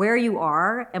where you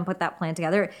are and put that plan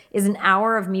together. Is an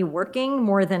hour of me working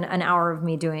more than an hour of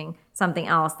me doing something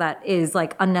else that is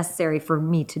like unnecessary for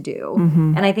me to do.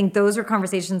 And I think those are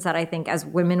conversations that I think as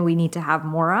women we need to have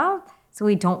more of, so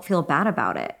we don't feel bad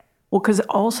about it. Well, because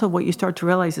also what you start to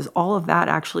realize is all of that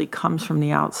actually comes from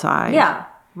the outside. Yeah,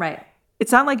 right.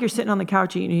 It's not like you're sitting on the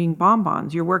couch eating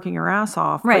bonbons. You're working your ass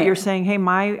off. Right. But you're saying, hey,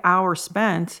 my hour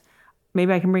spent,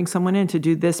 maybe I can bring someone in to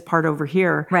do this part over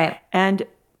here. Right. And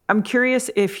I'm curious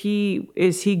if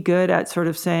is he good at sort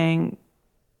of saying,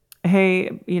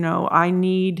 hey,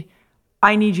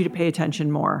 I need you to pay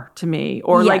attention more to me,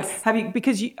 or like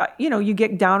because you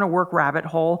get down a work rabbit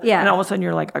hole, and all of a sudden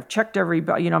you're like, I've checked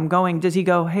I'm going. Does he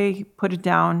go, hey, put it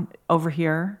down over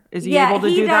here? Is he able to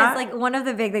do that? Like one of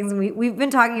the big things we've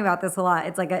been talking about this a lot.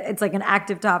 It's like an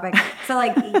active topic. So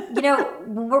like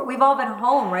we've all been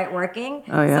home, right, working.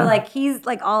 Oh yeah. So like he's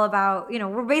like all about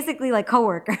we're basically like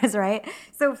coworkers, right?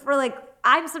 So for like.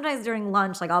 I'm sometimes during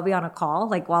lunch, like I'll be on a call,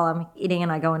 like while I'm eating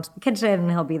and I go into the kitchen and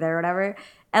he'll be there or whatever.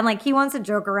 And like he wants to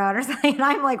joke around or something and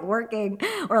I'm like working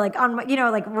or like on my,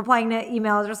 like replying to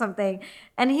emails or something.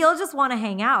 And he'll just want to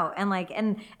hang out and like,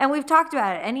 and we've talked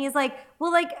about it. And he's like,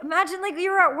 well, like imagine like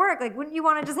you're at work, like wouldn't you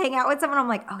want to just hang out with someone? I'm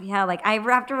like, oh yeah. Like I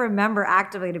have to remember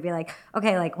actively to be like,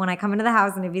 okay, like when I come into the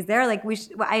house and if he's there, like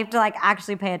I have to like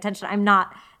actually pay attention. I'm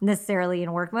not necessarily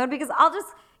in work mode because I'll just,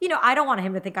 I don't want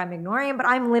him to think I'm ignoring him, but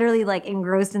I'm literally like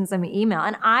engrossed in some email.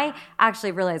 And I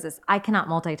actually realize this. I cannot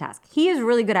multitask. He is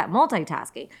really good at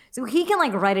multitasking. So he can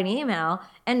like write an email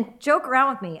and joke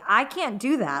around with me. I can't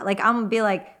do that. Like I'm gonna be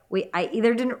like, wait, I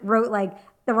either didn't wrote like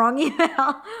the wrong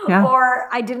email or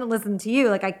I didn't listen to you.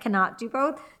 Like I cannot do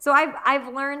both. So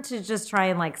I've learned to just try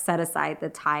and like set aside the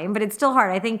time, but it's still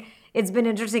hard. I think it's been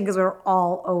interesting because we're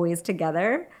all always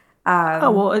together.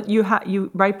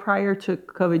 You right prior to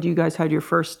COVID, you guys had your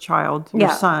first child, your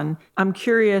son. I'm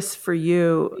curious for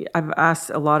you. I've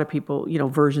asked a lot of people,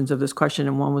 versions of this question,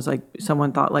 and one was like,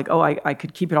 someone thought like, oh, I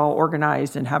could keep it all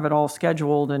organized and have it all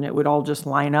scheduled, and it would all just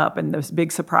line up. And those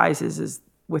big surprises is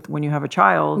with when you have a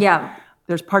child. Yeah.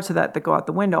 There's parts of that go out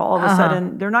the window. All of a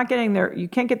sudden, they're not getting you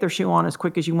can't get their shoe on as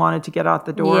quick as you wanted to get out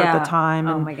the door at the time.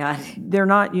 Oh my God. They're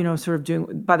not, sort of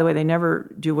doing, by the way, they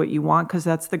never do what you want because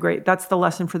that's the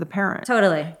lesson for the parent.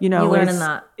 Totally. You learn in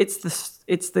that. It's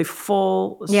the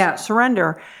full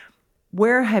surrender.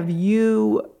 Where have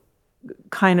you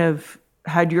kind of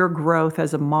had your growth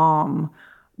as a mom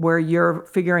where you're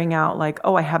figuring out like,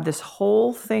 oh, I have this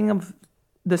whole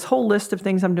list of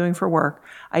things I'm doing for work.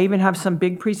 I even have some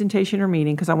big presentation or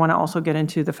meeting because I want to also get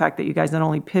into the fact that you guys not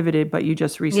only pivoted, but you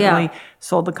just recently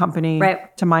sold the company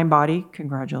to MindBody.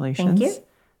 Congratulations. Thank you.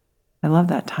 I love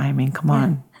that timing. Come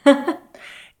on.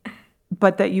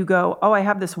 But that you go, oh, I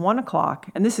have this 1:00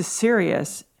 and this is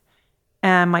serious.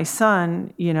 And my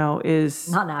son, is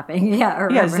not napping.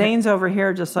 Zane's over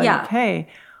here just like, hey,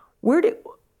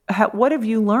 what have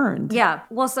you learned? Yeah.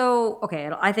 Well, so, okay,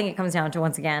 I think it comes down to,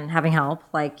 once again, having help,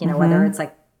 like, whether it's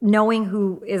like knowing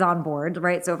who is on board,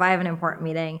 right? So if I have an important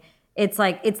meeting, it's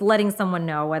like, it's letting someone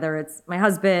know, whether it's my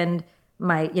husband, if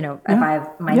I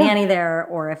have my nanny there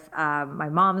or if my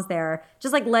mom's there,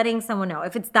 just like letting someone know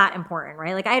if it's that important,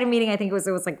 right? Like I had a meeting, I think it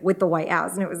was like with the White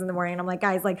House and it was in the morning and I'm like,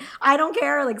 guys, like, I don't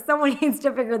care. Like someone needs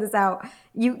to figure this out.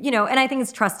 And I think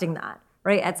it's trusting that,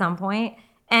 right? At some point.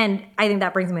 And I think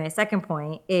that brings me to my second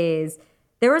point is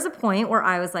there was a point where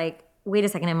I was like, wait a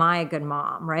second, am I a good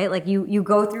mom, right? Like you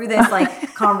go through this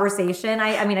like conversation.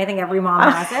 I mean, I think every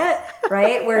mom has it,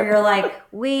 right? Where you're like,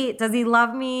 wait, does he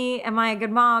love me? Am I a good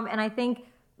mom? And I think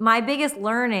my biggest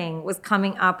learning was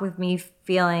coming up with me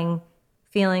feeling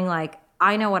like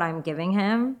I know what I'm giving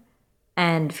him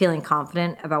and feeling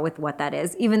confident about with what that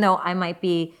is, even though I might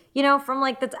be, from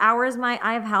like that's hours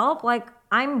I have help, like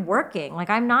I'm working. Like,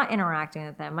 I'm not interacting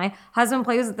with them. My husband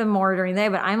plays with them more during the day,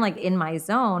 but I'm like in my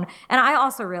zone. And I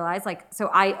also realize, like, so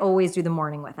I always do the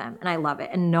morning with him and I love it.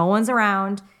 And no one's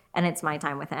around and it's my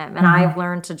time with him. And I've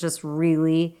learned to just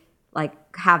really like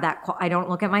have that. I don't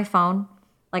look at my phone.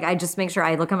 Like, I just make sure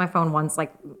I look at my phone once,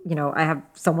 like, you know, I have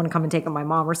someone come and take my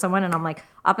mom or someone, and I'm like,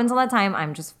 up until that time,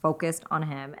 I'm just focused on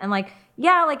him. And like,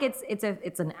 yeah, like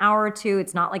it's an hour or two.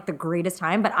 It's not like the greatest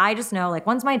time, but I just know, like,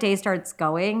 once my day starts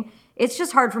going, it's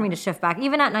just hard for me to shift back.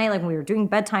 Even at night, like when we were doing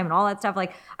bedtime and all that stuff,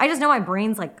 like, I just know my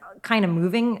brain's like kind of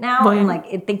moving now and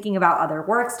like thinking about other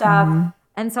work stuff.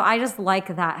 And so I just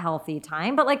like that healthy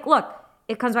time. But like, look,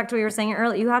 it comes back to what you were saying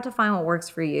earlier. You have to find what works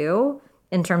for you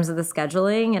in terms of the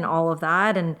scheduling and all of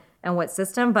that and what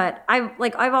system. But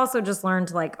I've also just learned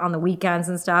to, like, on the weekends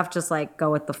and stuff, just like go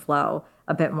with the flow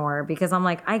a bit more, because I'm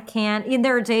like, I can't, and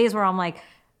there are days where I'm like,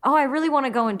 oh, I really want to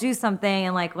go and do something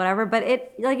and like whatever. But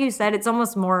it, like you said, it's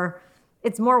almost more,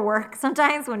 it's more work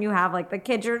sometimes when you have like the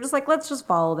kids. You're just like, let's just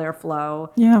follow their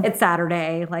flow. Yeah. It's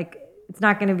Saturday. Like, it's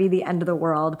not going to be the end of the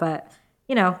world, but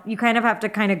you know, you kind of have to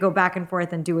kind of go back and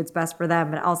forth and do what's best for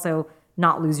them, but also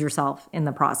not lose yourself in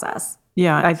the process.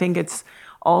 Yeah, I think it's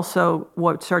also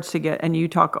what starts to get, and you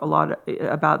talk a lot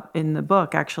about in the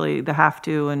book, actually, the have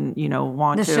to and, you know,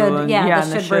 want The to. should, and, yeah,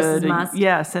 the and should versus must.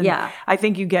 Yes, and Yeah. I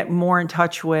think you get more in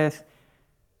touch with,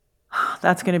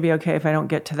 that's going to be okay if I don't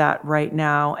get to that right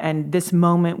now. And this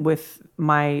moment with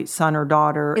my son or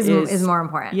daughter is more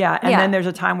important. Yeah, and then there's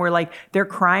a time where like they're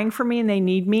crying for me and they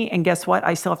need me, and guess what?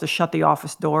 I still have to shut the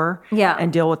office door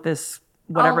and deal with this,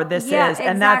 whatever this is. Exactly.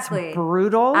 And that's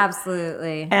brutal.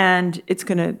 Absolutely. And it's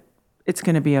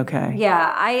gonna be okay.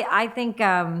 Yeah, I think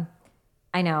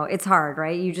I know it's hard,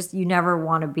 right? You never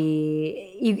want to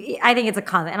be. I think it's a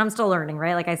constant, and I'm still learning,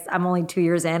 right? Like I'm only 2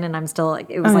 years in, and I'm still like,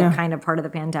 it was kind of part of the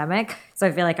pandemic, so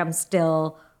I feel like I'm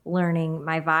still learning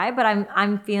my vibe, but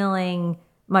I'm feeling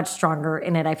much stronger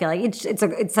in it. I feel like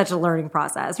it's such a learning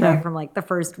process, right? From like the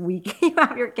first week you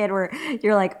have your kid, where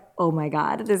you're like, oh my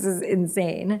God, this is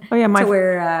insane. Oh yeah, to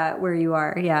where you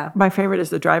are. Yeah. My favorite is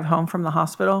the drive home from the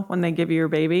hospital when they give you your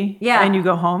baby. Yeah. And you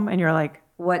go home and you're like,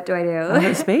 what do I do? Oh,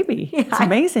 this baby. It's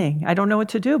amazing. I don't know what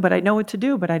to do, but I know what to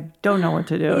do, but I don't know what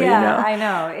to do. Yeah, you know? I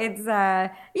know. It's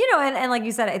you know, and like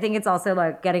you said, I think it's also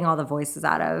like getting all the voices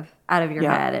out of your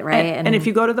head, right? And if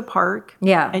you go to the park,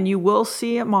 and you will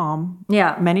see a mom,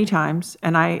 many times,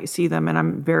 and I see them, and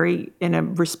I'm very, in a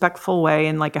respectful way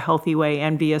and like a healthy way,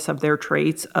 envious of their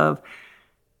traits of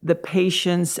the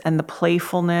patience and the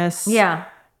playfulness,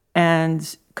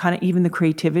 and kind of even the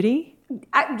creativity.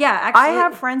 Actually, I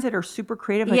have friends that are super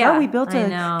creative. Like, we built a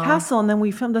castle and then we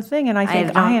filmed a thing, and I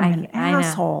think I am an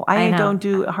asshole. I don't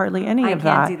do hardly any of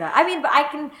that. I can't do that. I mean, but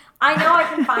I know I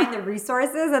can find the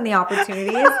resources and the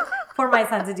opportunities for my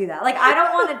son to do that. Like,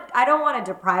 I don't want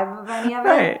to deprive him of any of it.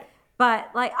 Right. But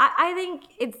like, I think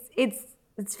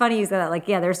it's funny you said that. Like,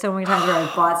 there's so many times where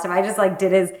I bought stuff. I just like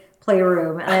did his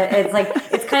playroom, and it's like,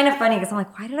 it's kind of funny because I'm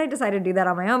like, why did I decide to do that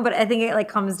on my own? But I think it like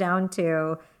comes down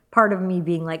to part of me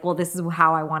being like, well, this is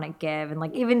how I want to give. And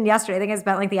like, even yesterday, I think I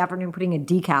spent like the afternoon putting a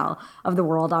decal of the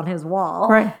world on his wall.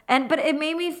 Right. But it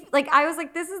made me like, I was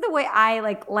like, this is the way I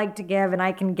like to give, and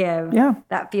I can give. Yeah.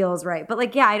 That feels right. But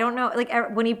like, I don't know. Like,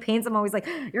 when he paints, I'm always like,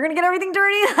 you're going to get everything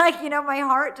dirty. Like, you know, my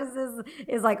heart just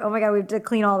is like, oh my God, we have to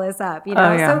clean all this up, you know?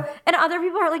 Oh, yeah. So, and other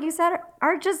people are, like you said,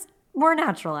 are just more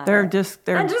natural at they're it. And just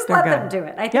they're let good. them do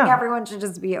it. I think everyone should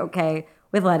just be okay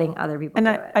with letting other people do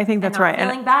it. I think that's and not right.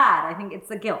 feeling bad. I think it's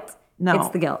the guilt. No. It's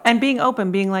the guilt. And being open,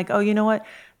 being like, oh, you know what?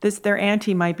 Their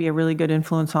auntie might be a really good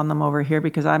influence on them over here,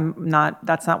 because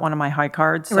that's not one of my high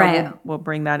cards. So we'll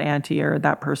bring that auntie or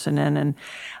that person in. And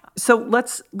so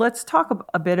let's talk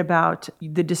a bit about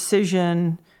the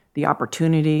decision, the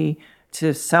opportunity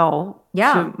to sell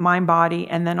to Mind Body,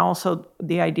 and then also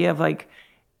the idea of like,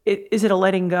 is it a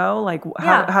letting go? Like,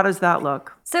 how does that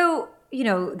look? So, you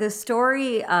know, the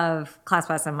story of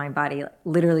ClassPass and Mind Body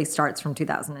literally starts from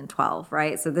 2012,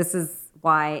 right? So this is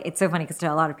why it's so funny, because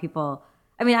to a lot of people,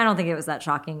 I mean, I don't think it was that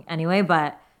shocking anyway,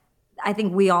 but I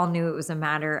think we all knew it was a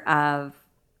matter of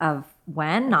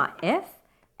when, not if.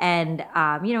 And,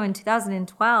 you know, in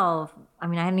 2012, I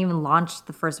mean, I hadn't even launched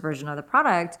the first version of the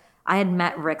product. I had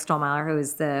met Rick Stolmeyer, who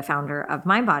is the founder of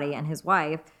Mind Body, and his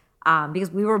wife,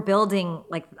 because we were building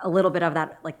like a little bit of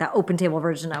that, like that open table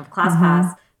version of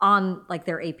ClassPass on like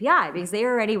their API, because they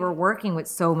already were working with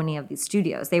so many of these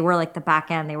studios. They were like the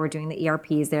back end, they were doing the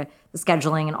ERPs, the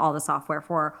scheduling, and all the software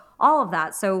for all of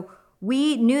that. So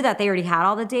we knew that they already had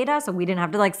all the data, so we didn't have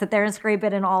to like sit there and scrape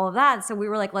it and all of that. So we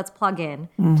were like, let's plug in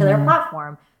to their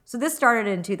platform. So this started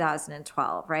in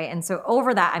 2012, right? And so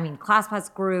over that, I mean,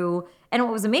 ClassPass grew. And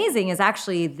what was amazing is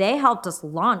actually they helped us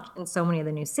launch in so many of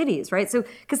the new cities, right? So,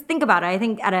 because think about it, I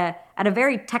think at a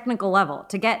very technical level,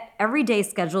 to get everyday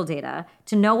schedule data,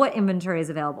 to know what inventory is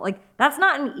available, like that's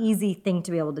not an easy thing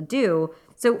to be able to do.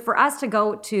 So for us to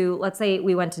go to, let's say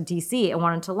we went to DC and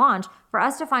wanted to launch, for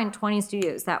us to find 20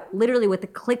 studios that literally with the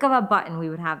click of a button, we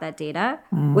would have that data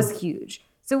was huge.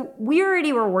 So we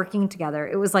already were working together.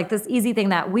 It was like this easy thing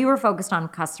that we were focused on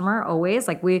customer always.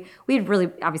 Like we'd really,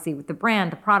 obviously with the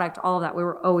brand, the product, all of that, we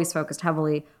were always focused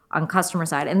heavily on customer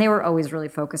side. And they were always really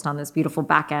focused on this beautiful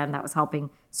back end that was helping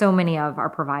so many of our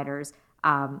providers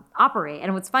operate.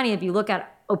 And what's funny, if you look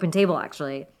at OpenTable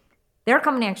actually, their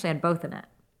company actually had both in it.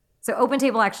 So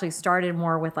OpenTable actually started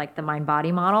more with like the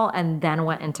mind-body model and then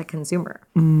went into consumer.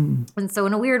 And so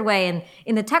in a weird way,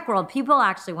 in the tech world, people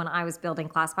actually, when I was building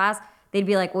ClassPass, they'd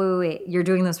be like, wait, you're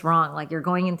doing this wrong. Like you're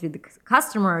going in through the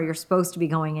customer, you're supposed to be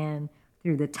going in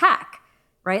through the tech,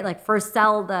 right? Like first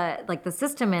sell the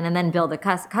system in and then build a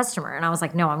customer. And I was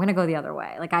like, no, I'm going to go the other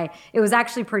way. It was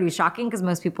actually pretty shocking because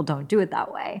most people don't do it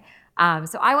that way.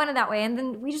 So I went in that way, and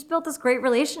then we just built this great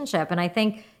relationship. And I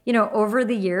think, over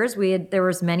the years, there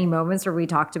was many moments where we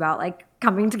talked about like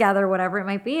coming together, whatever it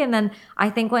might be. And then I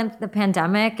think when the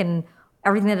pandemic and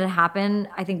everything that had happened,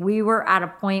 I think we were at a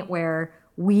point where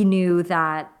we knew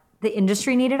that the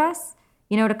industry needed us,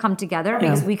 to come together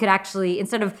because we could actually,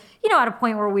 instead of, at a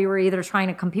point where we were either trying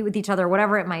to compete with each other or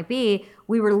whatever it might be,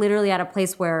 we were literally at a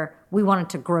place where we wanted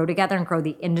to grow together and grow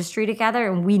the industry together,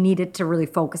 and we needed to really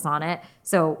focus on it.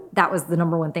 So that was the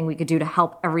number one thing we could do to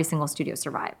help every single studio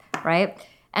survive, right?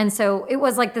 And so it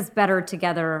was like this better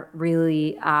together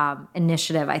really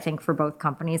initiative, I think, for both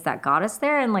companies that got us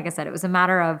there. And like I said, it was a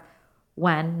matter of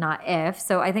when, not if.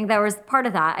 So I think that was part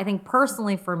of that. I think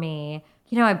personally for me,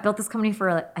 I built this company for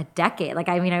a decade.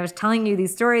 I was telling you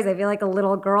these stories. I feel like a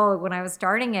little girl when I was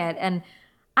starting it. And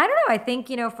I don't know, I think,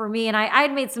 for me, and I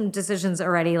had made some decisions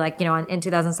already, in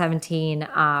 2017,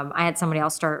 I had somebody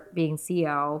else start being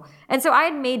CEO. And so I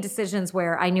had made decisions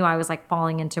where I knew I was like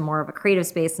falling into more of a creative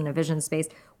space and a vision space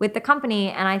with the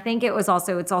company. And I think it's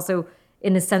also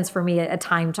in a sense for me, a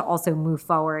time to also move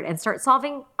forward and start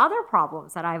solving other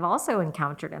problems that I've also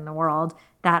encountered in the world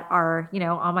that are,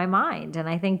 on my mind. And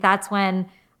I think that's when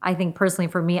I think personally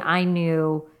for me, I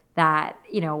knew that,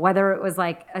 whether it was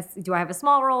like, do I have a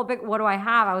small role, big, what do I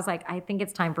have? I was like, I think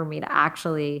it's time for me to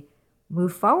actually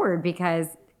move forward because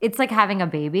it's like having a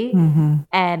baby.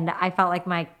 And I felt like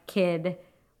my kid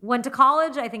went to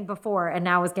college, I think before, and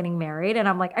now is getting married. And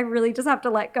I'm like, I really just have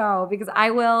to let go because I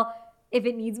will, if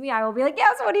it needs me, I will be like,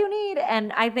 yes, what do you need?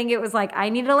 And I think it was like, I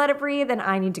need to let it breathe and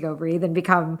I need to go breathe and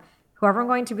become whoever I'm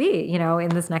going to be, in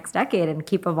this next decade and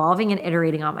keep evolving and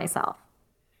iterating on myself.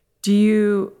 Do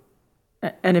you,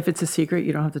 and if it's a secret,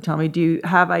 you don't have to tell me, do you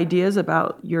have ideas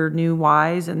about your new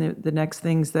whys and the next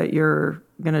things that you're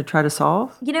going to try to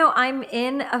solve? I'm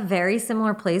in a very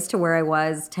similar place to where I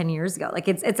was 10 years ago. Like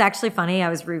it's actually funny. I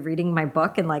was rereading my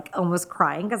book and like almost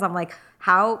crying because I'm like,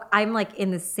 how I'm like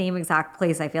in the same exact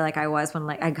place I feel like I was when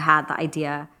like I had the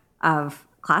idea of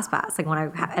ClassPass, like when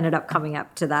I ended up coming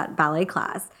up to that ballet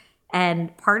class.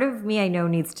 And part of me I know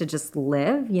needs to just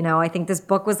live. I think this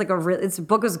book was like this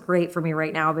book was great for me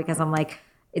right now because I'm like,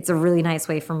 it's a really nice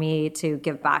way for me to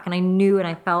give back. And I knew and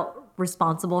I felt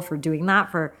responsible for doing that,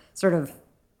 for sort of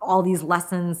all these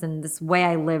lessons and this way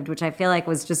I lived, which I feel like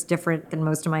was just different than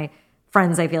most of my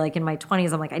friends. I feel like in my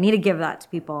 20s, I'm like, I need to give that to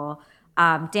people.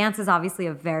 Dance is obviously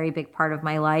a very big part of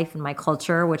my life and my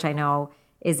culture, which I know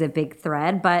is a big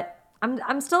thread, but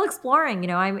I'm still exploring,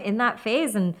 I'm in that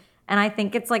phase. And I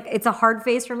think it's like, it's a hard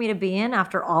phase for me to be in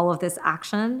after all of this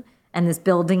action and this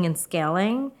building and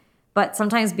scaling. But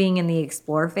sometimes being in the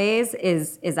explore phase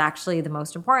is actually the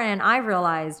most important. And I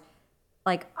realized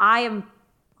like I am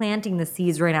planting the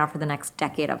seeds right now for the next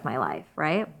decade of my life,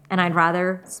 right? And I'd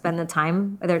rather spend the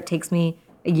time, whether it takes me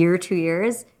a year or 2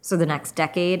 years, so the next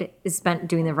decade is spent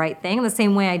doing the right thing, the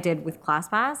same way I did with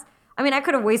ClassPass. I mean, I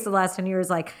could have wasted the last 10 years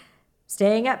like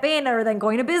staying at Bain or then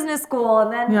going to business school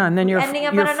and then you're ending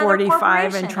up at another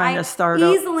 45 and trying to start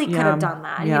I easily could have done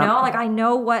that, like I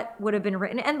know what would have been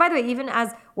written. And by the way, even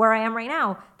as where I am right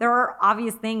now, there are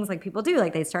obvious things like people do,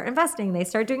 like they start investing, they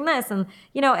start doing this and,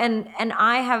 and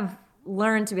I have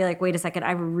learned to be like, wait a second,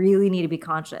 I really need to be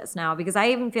conscious now because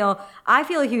I feel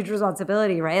a huge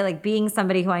responsibility, right? Like being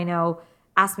somebody who I know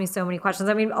asked me so many questions.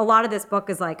 I mean, a lot of this book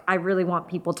is like, I really want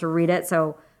people to read it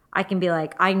so I can be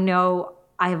like, I know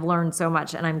I have learned so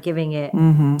much and I'm giving it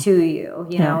to you,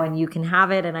 you know, and you can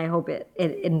have it. And I hope it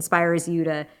inspires you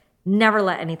to never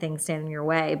let anything stand in your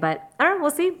way. But I don't know,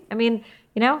 we'll see. I mean,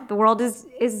 the world is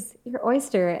your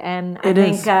oyster. And I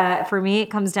think for me,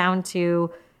 it comes down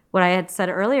to what I had said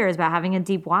earlier is about having a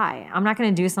deep why. I'm not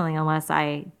going to do something unless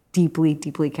I deeply,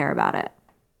 deeply care about it.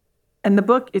 And the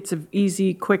book, it's an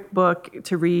easy, quick book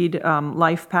to read.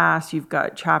 LifePass, you've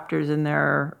got chapters in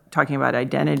there talking about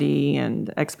identity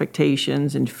and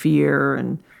expectations and fear,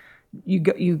 and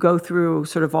you go through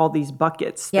sort of all these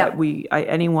buckets that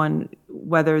anyone,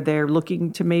 whether they're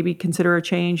looking to maybe consider a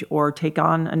change or take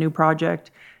on a new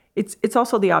project, it's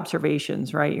also the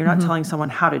observations, right? You're not telling someone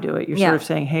how to do it. You're sort of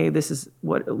saying, hey, this is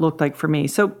what it looked like for me.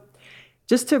 So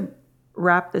just to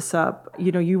wrap this up,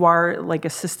 you are like a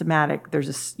systematic,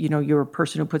 you're a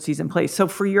person who puts these in place. So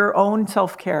for your own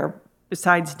self-care,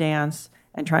 besides dance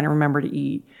and trying to remember to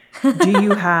eat, do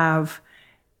you have,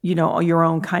 your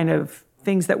own kind of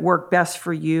things that work best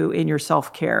for you in your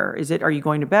self-care? Are you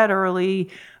going to bed early?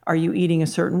 Are you eating a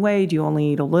certain way? Do you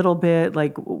only eat a little bit?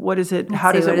 Like, what is it?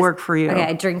 How does it work for you? Okay,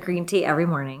 I drink green tea every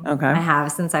morning. Okay. I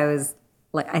have since I was,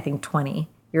 I think 20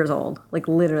 years old. Like,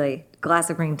 literally, a glass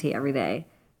of green tea every day.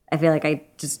 I feel like I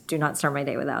just do not start my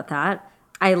day without that.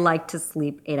 I like to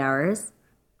sleep 8 hours.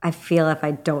 I feel if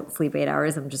I don't sleep 8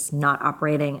 hours, I'm just not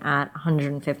operating at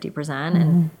 150%.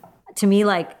 And to me,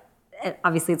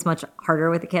 obviously it's much harder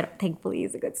with a kid. Thankfully,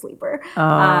 he's a good sleeper.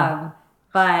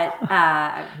 But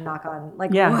knock on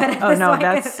wood. Oh no,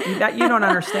 that you don't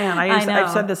understand. I've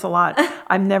said this a lot.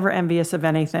 I'm never envious of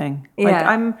anything.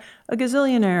 I'm a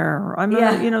gazillionaire. I'm a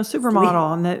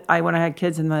supermodel, and that when I had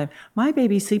kids and my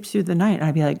baby sleeps through the night, and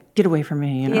I'd be like, get away from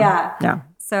me. Yeah.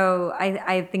 So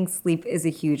I think sleep is a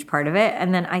huge part of it,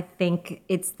 and then I think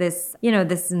it's this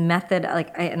this method.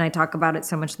 And I talk about it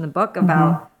so much in the book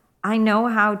about I know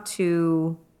how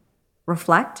to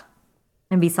reflect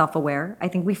and be self-aware. I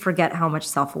think we forget how much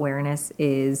self-awareness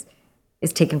is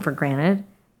taken for granted.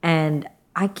 And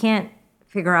I can't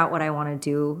figure out what I want to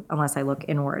do unless I look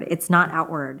inward. It's not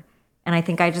outward. And I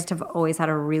think I just have always had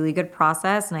a really good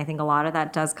process. And I think a lot of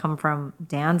that does come from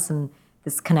dance and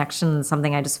this connection,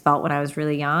 something I just felt when I was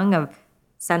really young of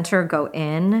center, go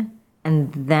in,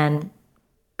 and then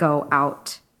go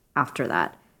out after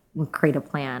that and create a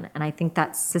plan. And I think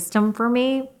that system for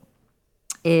me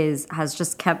has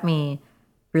just kept me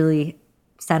really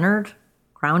centered,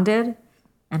 grounded,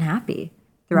 and happy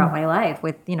throughout my life.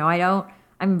 With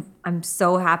I'm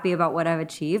so happy about what I've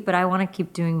achieved, but I want to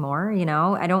keep doing more.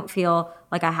 I don't feel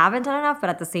like I haven't done enough, but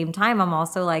at the same time, I'm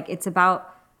also it's about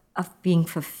being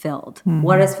fulfilled.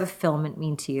 What does fulfillment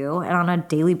mean to you? And on a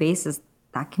daily basis,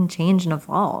 that can change and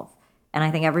evolve. And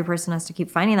I think every person has to keep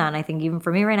finding that. And I think even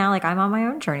for me right now, I'm on my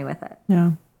own journey with it.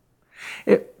 Yeah.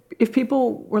 If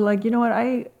people were like, you know what,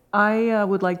 I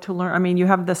would like to learn. I mean, you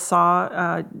have the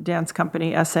SAW dance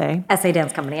company, SA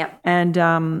dance company, yeah.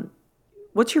 And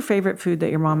what's your favorite food that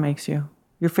your mom makes you?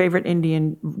 Your favorite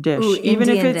Indian dish? Ooh, even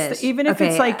Indian if it's dish.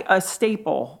 it's like a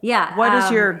staple. Yeah. What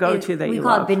is your go-to that you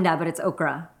love? We call it binda, but it's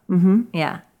okra. Mm-hmm.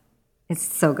 Yeah. It's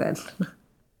so good.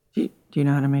 Do you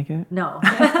know how to make it? No.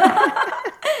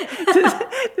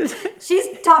 She's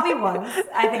taught me once.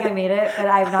 I think I made it, but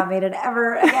I've not made it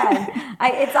ever again.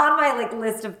 It's on my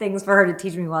list of things for her to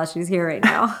teach me while she's here right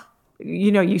now.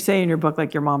 You say in your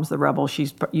book, your mom's the rebel.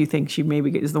 You think she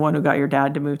maybe is the one who got your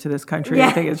dad to move to this country. Yeah.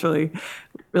 I think it's really,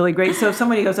 really great. So if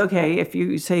somebody goes, okay, if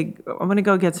you say, I'm going to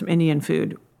go get some Indian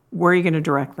food, where are you going to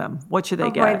direct them? What should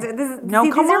they get? Boy,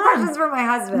 These are questions for my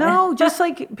husband. No, just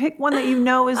pick one that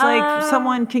is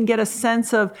someone can get a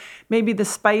sense of maybe the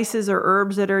spices or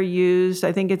herbs that are used.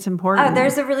 I think it's important.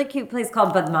 There's a really cute place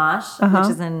called Badmash,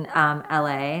 which is in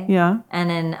LA. Yeah.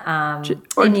 And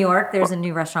in New York, there's a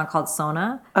new restaurant called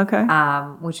Sona. Okay.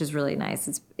 Which is really nice.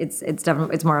 It's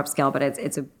definitely more upscale, but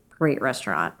it's a great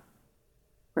restaurant.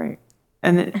 Great.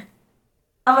 And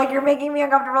I'm you're making me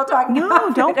uncomfortable talking about it.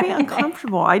 No, don't be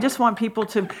uncomfortable. I just want people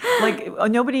to,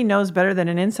 nobody knows better than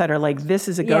an insider. This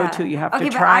is a go-to. You have to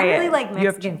try it. I really like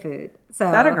Mexican food.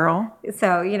 So that a girl.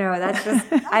 So, that's just,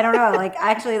 I don't know.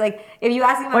 Actually, if you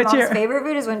ask me my mom's favorite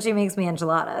food is when she makes me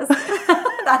enchiladas.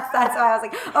 That's why I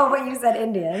was but you said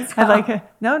Indian. So. I like it.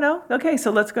 No. Okay, so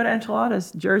let's go to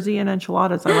enchiladas. Jersey and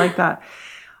enchiladas. I like that.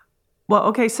 Well,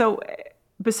 okay, so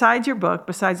besides your book,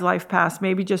 besides LifePass,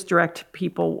 maybe just direct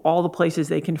people all the places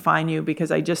they can find you,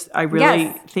 because I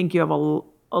really think you have a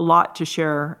lot to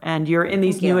share, and you're in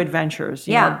these new adventures.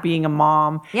 You know, being a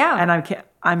mom. Yeah. And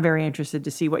I'm very interested to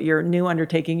see what your new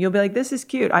undertaking. You'll be like, this is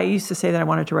cute. I used to say that I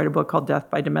wanted to write a book called Death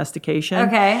by Domestication.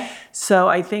 Okay. So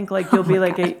I think you'll be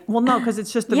because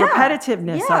it's just the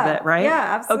repetitiveness of it, right?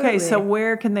 Yeah, absolutely. Okay, so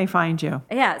where can they find you?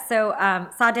 Yeah, so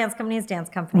SAW Dance Company is dance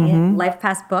company.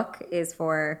 LifePass book is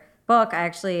for book. I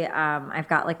actually, I've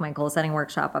got like my goal setting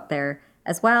workshop up there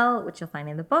as well, which you'll find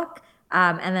in the book.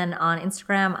 And then on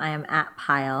Instagram, I am at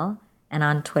Payal. And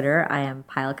on Twitter, I am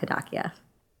Payal Kadakia.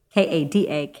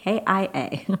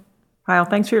 Kadakia. Payal,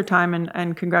 thanks for your time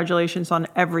and congratulations on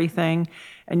everything.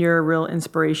 And you're a real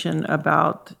inspiration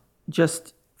about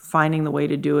just finding the way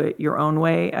to do it your own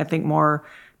way. I think more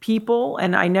people,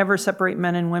 and I never separate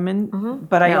men and women,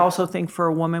 but I also think for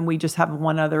a woman, we just have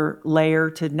one other layer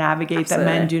to navigate that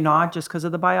men do not, just because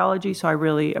of the biology. So I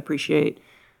really appreciate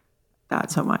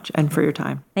that so much, and for your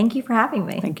time. Thank you for having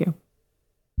me. Thank you.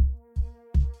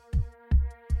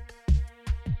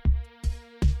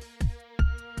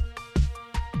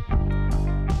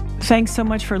 Thanks so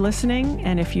much for listening,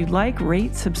 and if you'd like,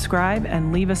 rate, subscribe,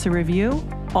 and leave us a review.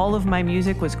 All of my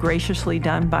music was graciously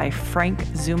done by Frank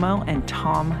Zumo and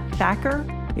Tom Thacker.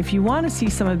 If you want to see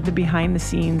some of the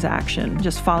behind-the-scenes action,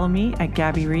 just follow me at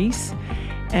Gabby Reese.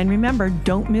 And remember,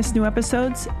 don't miss new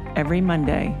episodes every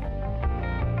Monday.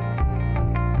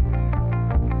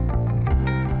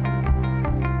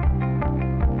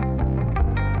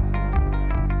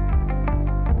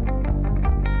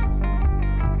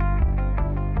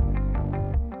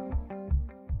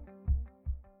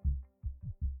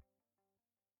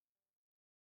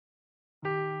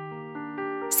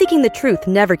 Seeking the truth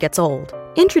never gets old.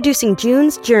 Introducing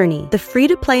June's Journey, the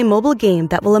free-to-play mobile game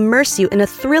that will immerse you in a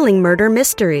thrilling murder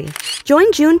mystery.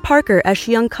 Join June Parker as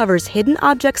she uncovers hidden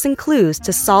objects and clues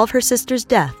to solve her sister's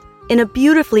death in a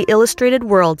beautifully illustrated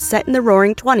world set in the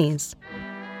Roaring '20s.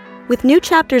 With new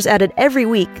chapters added every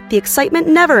week, the excitement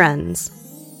never ends.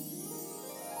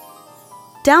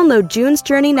 Download June's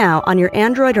Journey now on your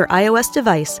Android or iOS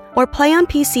device, or play on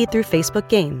PC through Facebook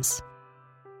Games.